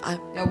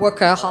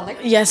workaholic?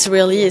 Yes,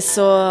 really.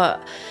 So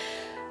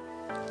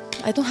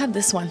I don't have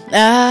this one.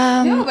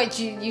 No, but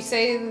you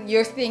say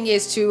your thing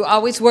is to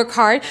always work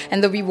hard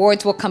and the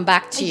rewards will come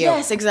back to you.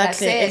 Yes,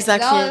 exactly.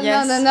 Exactly.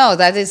 No.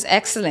 That is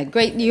excellent.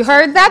 Great. You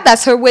heard that?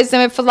 That's her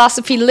wisdom and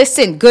philosophy.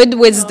 Listen, good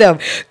wisdom.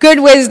 Good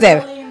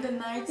wisdom.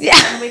 Yeah.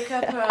 And wake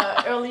up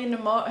early in the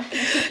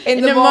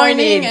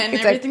morning and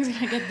everything's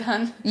gonna get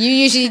done. You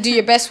usually do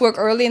your best work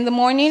early in the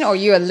morning, or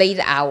you're a late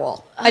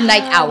owl? A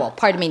night owl.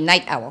 Pardon me,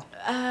 night owl.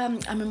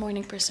 I'm a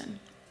morning person.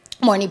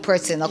 Morning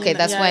person. Okay,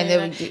 that's why they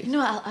would do.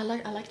 I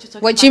like to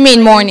talk. What do you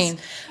mean morning?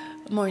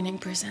 Morning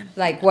person.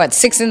 Like what?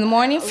 6 in the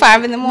morning?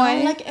 5 in the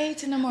morning? No, like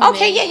 8 in the morning.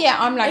 Okay, yeah.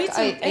 I'm like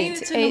 8 in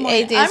the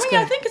morning.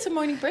 I think it's a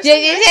morning person.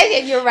 Yeah.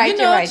 You're right.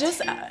 You're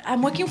right.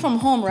 I'm working from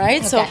home, right?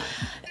 Okay. So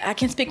I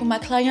can speak with my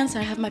clients.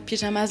 I have my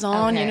pajamas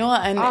on,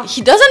 and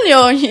he doesn't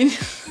know.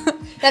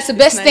 That's the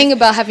best thing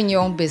about having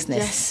your own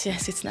business.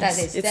 Yes, it's nice.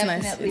 That is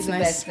definitely the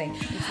best thing.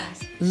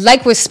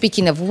 Like we're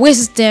speaking of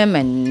wisdom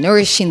and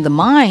nourishing the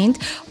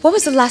mind, what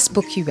was the last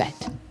book you read?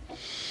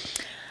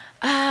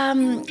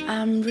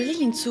 I'm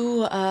really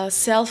into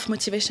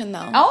self-motivation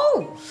now.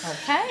 Oh,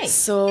 okay.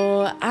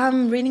 So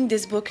I'm reading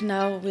this book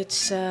now,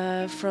 which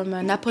from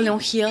Napoleon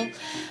Hill,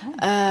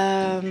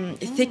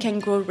 Think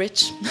and Grow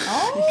Rich.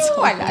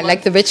 Oh, I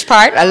like the rich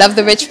part. I love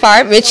the rich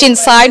part. Rich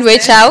inside,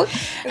 rich out.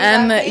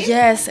 And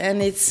yes,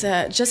 and it's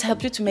just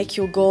help you to make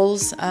your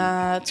goals,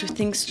 to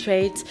think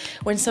straight.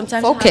 When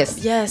sometimes focus.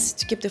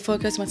 To keep the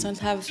focus. When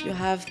sometimes you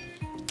have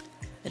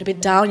a little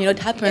bit down, it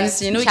happens,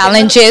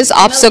 challenges,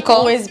 obstacles.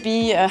 Always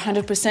be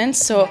 100%.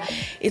 So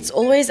it's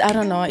always, I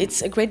don't know,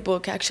 it's a great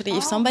book actually.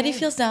 If somebody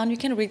feels down, you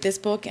can read this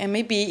book, and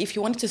maybe if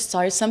you want to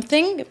start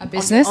something, a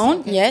business,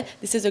 on your own,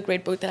 this is a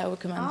great book that I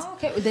recommend. Oh,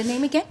 okay. The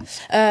name again?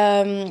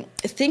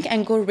 Think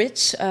and Grow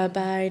Rich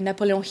by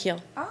Napoleon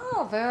Hill.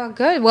 Oh, very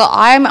good. Well,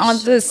 I'm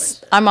on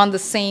the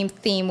same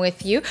theme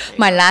with you.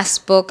 My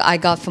last book I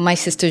got from my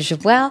sister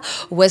Joelle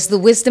was The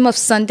Wisdom of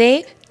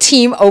Sunday,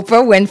 Team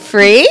Oprah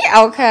Winfrey.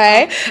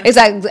 Okay. It's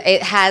like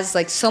it has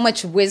like so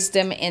much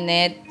wisdom in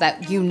it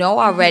that you know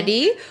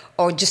already.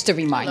 Or just a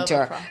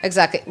reminder.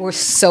 Exactly. We're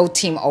so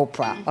Team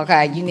Oprah.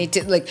 Okay. You need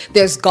to like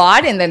there's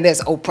God and then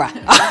there's Oprah.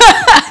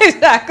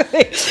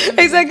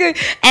 Exactly.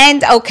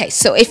 And okay,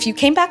 so if you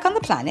came back on the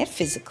planet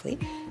physically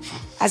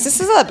as a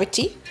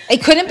celebrity,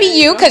 it couldn't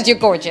be you because you're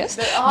gorgeous.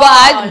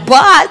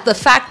 But the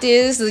fact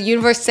is the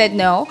universe said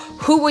no.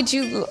 Who would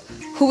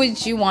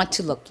you want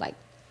to look like?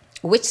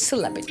 Which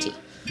celebrity?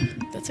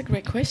 That's a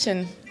great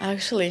question,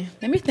 actually.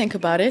 Let me think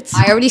about it.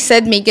 I already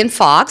said Megan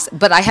Fox,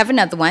 but I have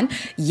another one.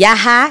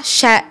 Yaha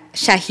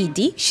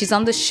Shahidi. She's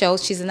on the show.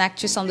 She's an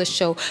actress on the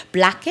show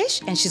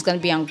Blackish, and she's going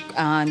to be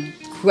on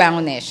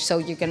Brownish. So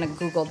you're going to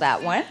Google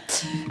that one.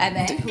 And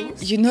then who?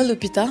 You know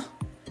Lupita?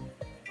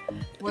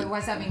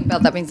 What's that ring a bell?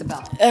 That rings a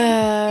bell.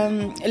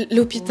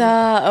 Lupita,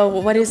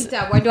 what is...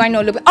 Lupita, why do I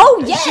know Lupita?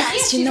 Oh,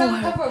 yes! She's on the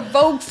cover of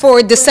Vogue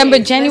for December,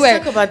 January.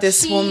 Let's talk about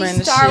this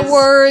woman. Star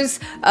Wars.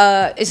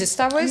 Is it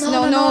Star Wars?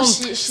 No.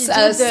 She's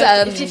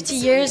the 50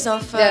 years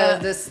of...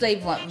 the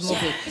slave one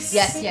movie.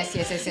 Yes.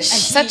 And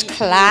such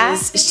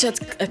class. She's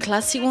a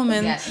classy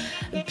woman. Yes.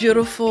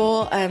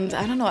 Beautiful. And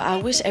I don't know, I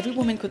wish every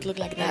woman could look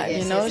like that,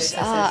 you know?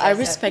 I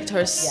respect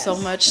her so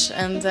much.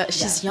 And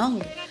she's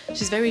young.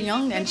 She's very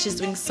young and she's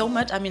doing so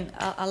much. I mean,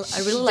 I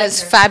really like her.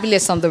 She's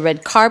fabulous on the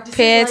red carpet.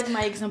 This is like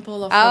my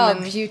example of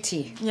women.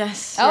 Beauty.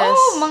 Yes.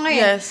 Oh, my.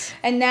 Yes.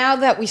 And now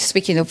that we're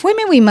speaking of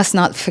women, we must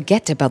not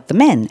forget about the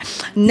men.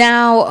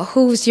 Now,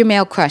 who's your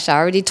male crush? I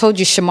already told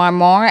you Shamar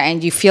Moore,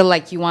 and you feel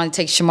like you want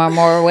to take Shamar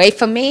Moore away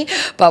from me,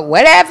 but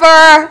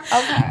whatever.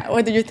 Okay.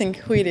 What do you think?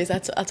 Who it is? I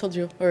told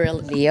you.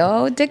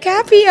 Leo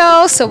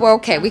DiCaprio. So we're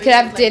okay. We could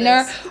have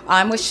dinner.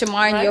 I'm with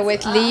Shamar and you're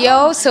with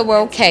Leo, so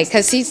we're okay.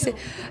 Because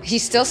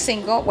he's still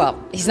single. Well,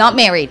 he's not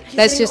married.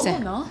 That's just it.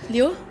 No?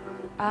 Leo?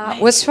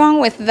 What's wrong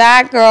with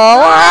that, girl?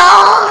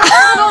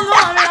 I don't know.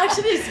 I mean,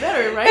 actually, it's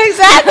better, right?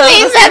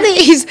 Exactly.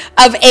 He's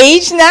of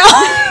age now.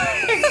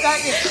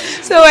 Exactly.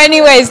 So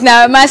anyways,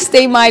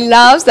 namaste, my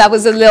loves. That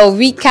was a little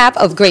recap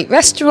of great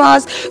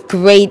restaurants,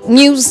 great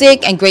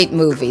music, and great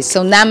movies.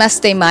 So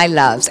namaste, my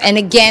loves. And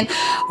again,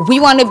 we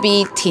want to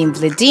be Team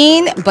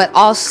Vladine, but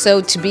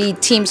also to be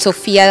Team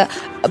Sofia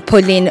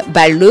Pauline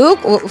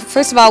Balouk. Well,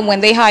 first of all, when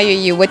they hire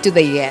you, what do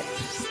they get?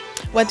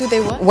 What do they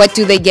what? What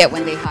do they get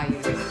when they hire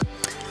you?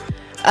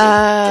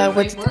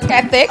 Work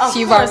ethics.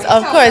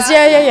 Of course.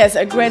 Yes.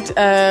 A great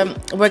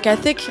work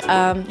ethic.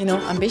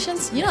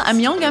 Ambitions. I'm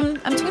young. I'm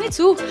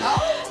 22.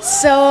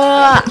 So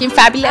looking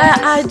fabulous.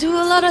 I do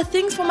a lot of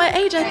things for my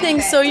age. I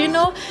think so.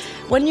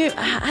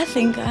 I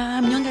think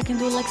I'm young. I can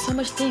do like so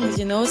much things.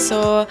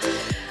 So.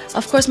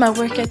 Of course, my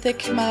work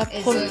ethic, is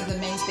the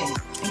main thing.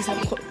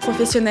 Exactly.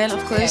 Professional,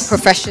 of course. Yeah,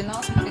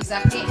 professional,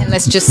 exactly. And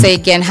let's just say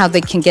again how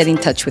they can get in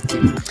touch with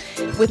you.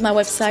 With my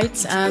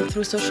website and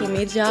through social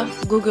media,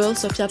 Google,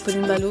 Sofia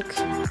Pauline Balouk.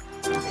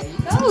 There you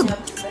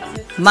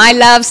go. My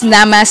loves,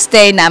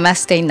 namaste,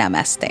 namaste,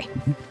 namaste.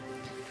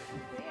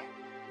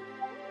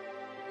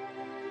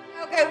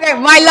 Okay.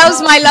 My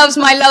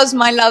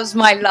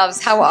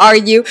loves. How are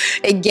you?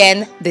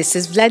 Again, this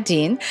is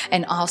Vladine.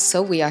 And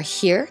also we are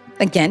here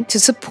again to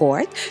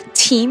support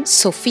Team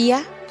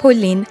Sofia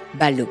Pauline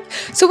Balouk.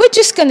 So we're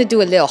just going to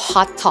do a little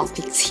hot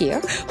topics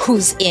here.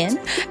 Who's in?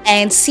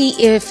 And see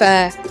if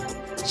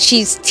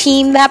she's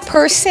team that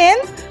person.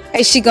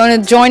 Is she going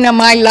to join on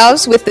my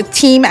loves with the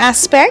team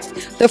aspect?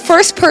 The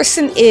first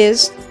person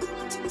is,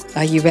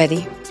 are you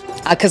ready?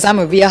 Because I'm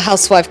a real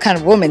housewife kind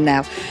of woman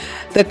now.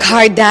 The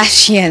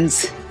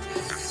Kardashians.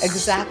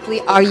 Exactly.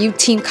 Are you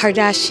Team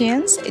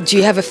Kardashians? Do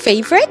you have a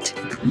favorite?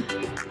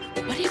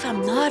 What if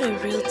I'm not a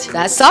real team?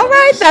 That's all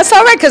right.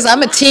 Because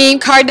I'm a Team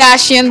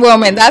Kardashian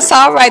woman. That's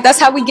all right. That's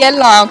how we get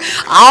along.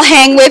 I'll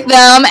hang with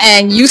them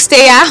and you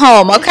stay at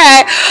home,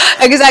 okay?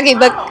 Exactly.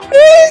 But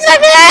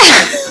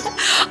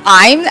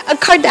I'm a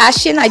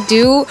Kardashian. I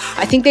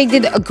think they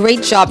did a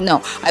great job.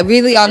 No, I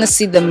really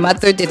honestly, the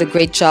mother did a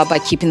great job by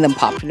keeping them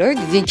popular.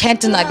 You can't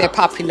deny their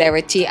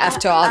popularity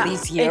after all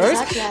these years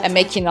and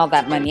making all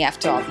that money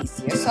after all these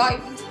years. So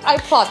I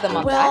applaud them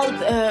on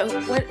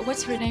that.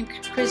 What's her name?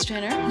 Kris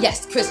Jenner?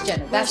 Yes, Kris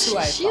Jenner. That's who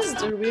I applaud. She's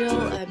the real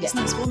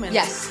businesswoman.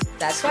 Yes,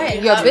 that's right.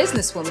 And you're a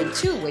businesswoman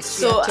too, which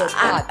you have to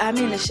applaud. I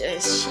mean,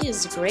 she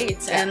is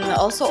great. And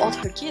also all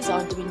her kids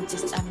are doing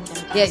this.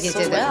 They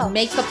did well.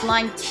 Makeup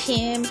line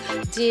Kim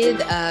did,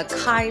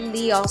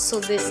 Kylie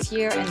also this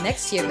year. And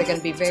next year they're going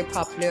to be very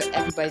popular.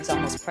 Everybody's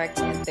almost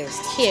pregnant. There's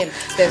Kim,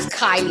 there's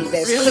Kylie,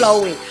 there's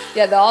Chloe.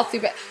 Yeah, they're all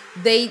three.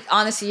 They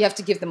honestly, you have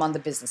to give them on the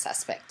business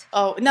aspect.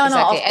 Oh no,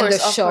 exactly. No, of course, and the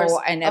show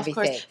and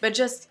everything. Of course. But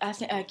just I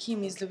think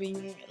Kim is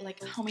doing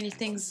like how many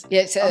things?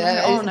 Yes,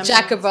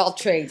 jack of all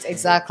trades.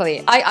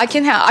 Exactly. I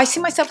see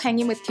myself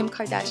hanging with Kim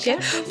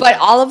Kardashian, but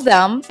all of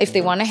them, if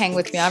they want to hang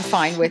with me, I'm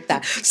fine with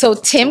that. So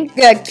Team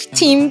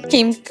Kim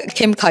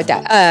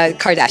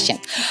Kardashian.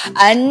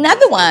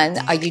 Another one.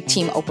 Are you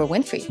Team Oprah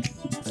Winfrey?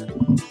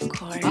 Of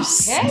course.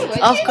 course. Okay,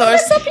 Of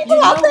course. some people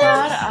You know out there.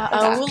 what?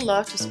 I would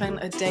love to spend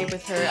a day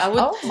with her. I would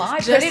Oh my,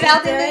 put just it a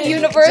out in day- the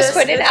universe, just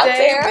put it a out day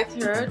there.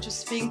 with her to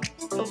speak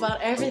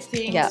about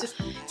everything. Yeah.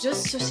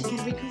 Just so she can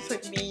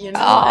recomfort me, you know.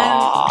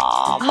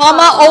 Oh, And-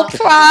 Mama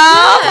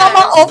Oprah,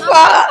 Mama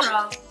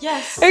Oprah.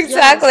 Yes.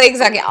 Exactly, yes.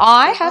 exactly.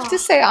 I have to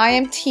say I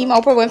am Team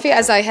Oprah Winfrey,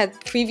 as I had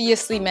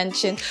previously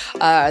mentioned.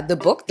 The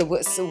book, The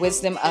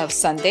Wisdom of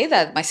Sunday,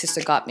 that my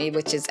sister got me,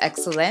 which is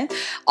excellent.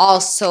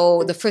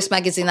 Also, the first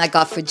magazine I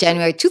got for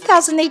January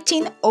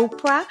 2018,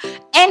 Oprah,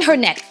 and her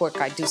network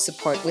I do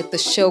support with the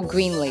show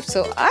Greenleaf.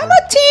 So I'm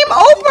a Team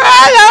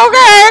Oprah,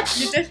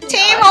 okay?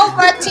 Team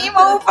Oprah, Team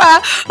Oprah,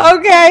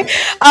 okay.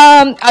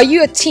 Are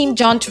you a Team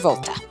John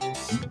Travolta?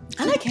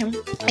 I like him.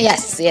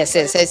 Yes.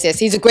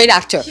 He's a great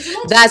actor.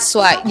 That's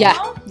why, yeah.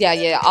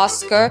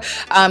 Oscar.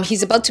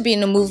 He's about to be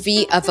in a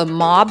movie of a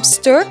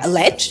mobster,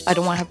 alleged. I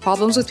don't want to have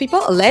problems with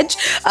people. Alleged.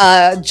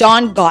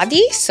 John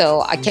Gotti.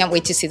 So I can't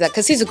wait to see that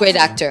because he's a great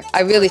actor.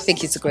 I really think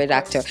he's a great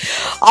actor.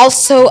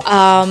 Also,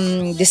 are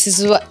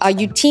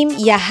you Team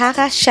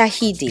Yahara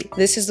Shahidi?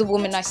 This is the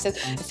woman I said,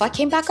 if I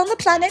came back on the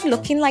planet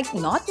looking like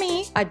not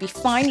me, I'd be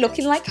fine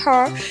looking like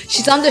her.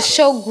 She's on the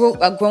show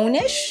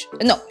Grownish.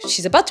 No,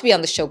 she's about to be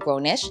on the show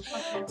Grownish.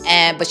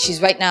 But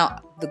she's right now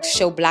the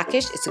show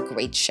Blackish. It's a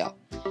great show.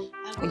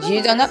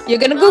 You don't know? You're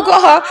gonna Google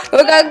her.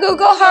 We're gonna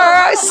Google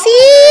her.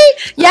 See?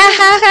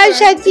 Yahara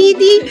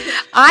Shadidi.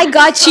 I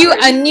got you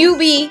a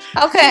newbie.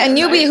 Okay, a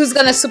newbie who's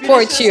gonna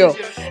support you.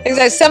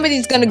 Exactly.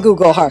 Somebody's gonna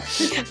Google her.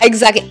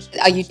 Exactly.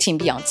 Are you Team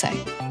Beyonce?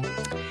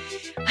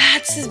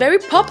 This is very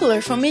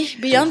popular for me,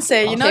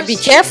 Beyonce. You know, Okay, be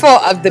careful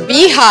of the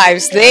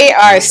beehives. They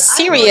are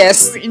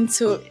serious.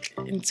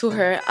 Into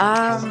her.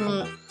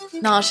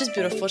 No, she's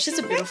beautiful. She's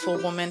a beautiful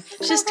woman.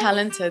 She's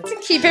talented.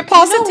 Keep it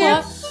positive. You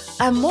know what?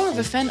 I'm more of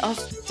a fan of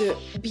the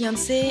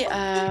Beyonce.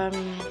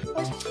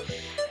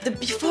 The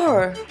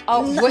before.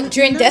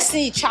 During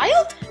Destiny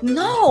Child?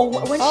 No,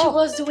 when she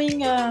was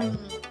doing.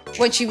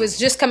 When she was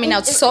just coming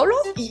out solo?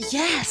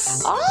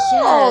 Yes.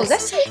 Oh, yes.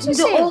 that's interesting.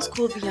 The old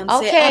school Beyonce.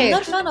 Okay. I'm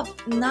not a fan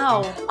of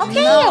now.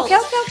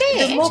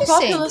 Okay. The more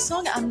popular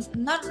song, I'm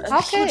not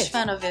a huge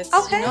fan of it.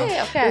 Okay, you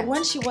know? okay. But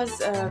when she was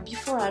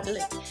before, I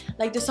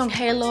like the song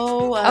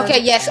Halo.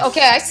 Okay, yes,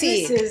 okay, I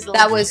see.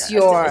 That was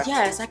your...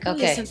 Yes, I can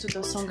listen to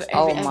the song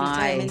every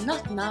time. And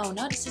not now.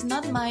 Now this is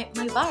not my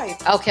vibe.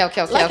 Okay.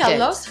 I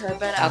lost her,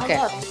 but I love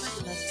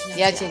Beyonce.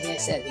 Yes,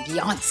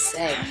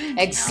 Beyonce.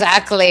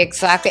 Exactly. And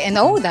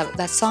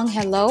that song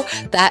Hello,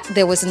 that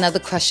there was another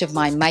crush of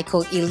mine,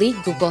 Michael Ealy.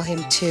 Google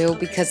him too,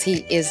 because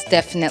he is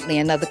definitely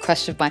another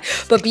crush of mine.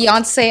 But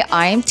Beyonce,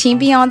 I am Team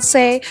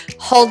Beyonce.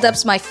 Hold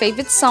Up's my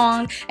favorite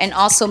song, and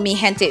also Mi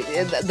Gente.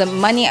 The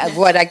money of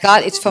what I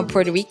got, it's from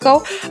Puerto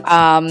Rico.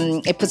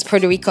 It puts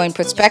Puerto Rico in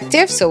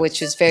perspective, so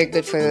which is very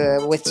good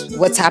for with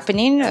what's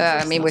happening.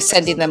 I mean, we're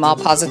sending them all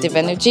positive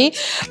energy.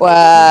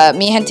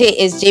 Mi Gente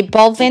is J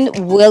Balvin.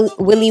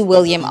 Willie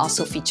William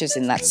also features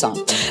in that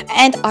song.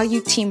 And are you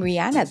Team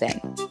Rihanna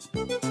then?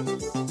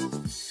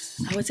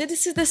 I would say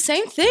this is the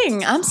same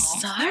thing. I'm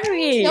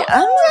sorry. No,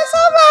 that's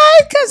all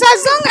right. Because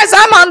as long as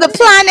I'm on the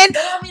planet,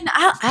 I mean,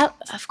 I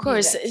of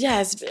course,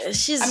 yes.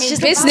 She's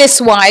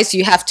business-wise,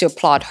 you have to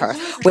applaud her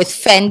with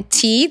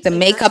Fenty, the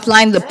makeup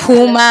line, the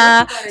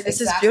Puma. This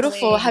is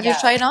beautiful. Have you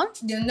tried on?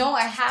 No,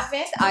 I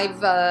haven't. I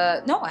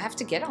have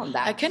to get on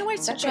that. I can't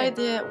wait to try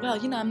the. Well,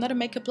 you know, I'm not a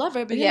makeup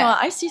lover, but you know,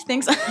 I see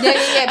things.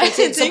 Yeah. But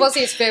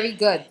supposedly it's very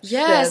good.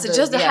 Yes,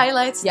 just the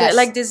highlights, yes.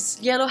 Like this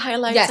yellow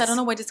highlights. Yes. I don't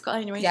know what it's called.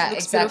 Anyway, Yeah, it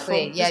looks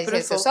exactly. beautiful. Yeah,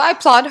 so I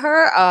applaud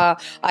her.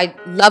 I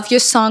love your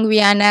song,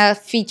 Rihanna,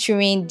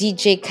 featuring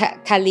DJ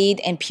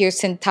Khalid and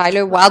Pearson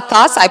Tyler. Wild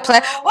Thoughts. I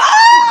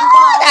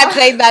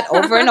played that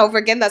over and over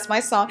again. That's my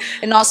song.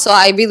 And also,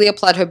 I really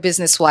applaud her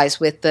business-wise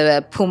with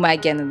the Puma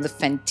again and the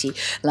Fenty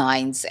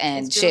lines.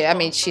 And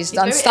she's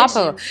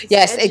unstoppable.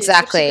 Yes,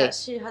 exactly.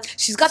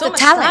 She's got the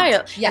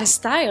talent.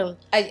 Style.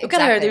 Exactly. Look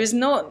at her. There is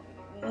no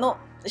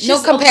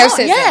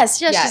comparison. Yes,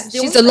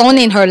 she's alone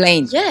in her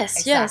lane. Yes,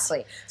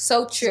 exactly.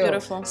 So true.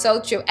 Beautiful. So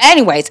true.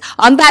 Anyways,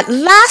 on that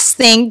last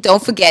thing,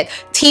 don't forget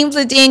Team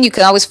Vladine. You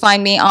can always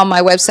find me on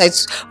my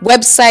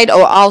website,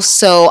 or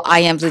also I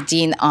am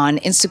Vladine on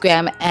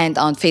Instagram and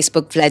on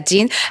Facebook,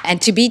 Vladine.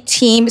 And to be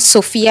Team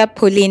Sofia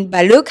Pauline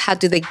Balouk, how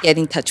do they get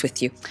in touch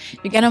with you?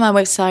 You get on my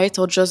website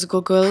or just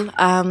Google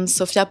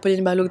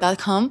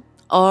sofiapaulinebalouk.com.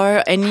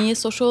 Or any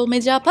social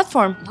media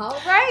platform. All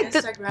right.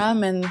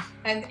 Instagram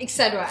and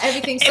etc.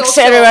 Everything social.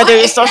 Etc.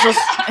 There is social.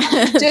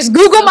 Just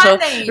Google my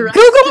name. Right.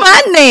 Google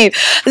my name.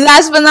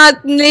 Last but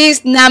not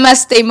least,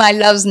 namaste, my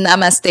loves.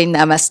 Namaste,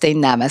 namaste,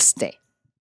 namaste.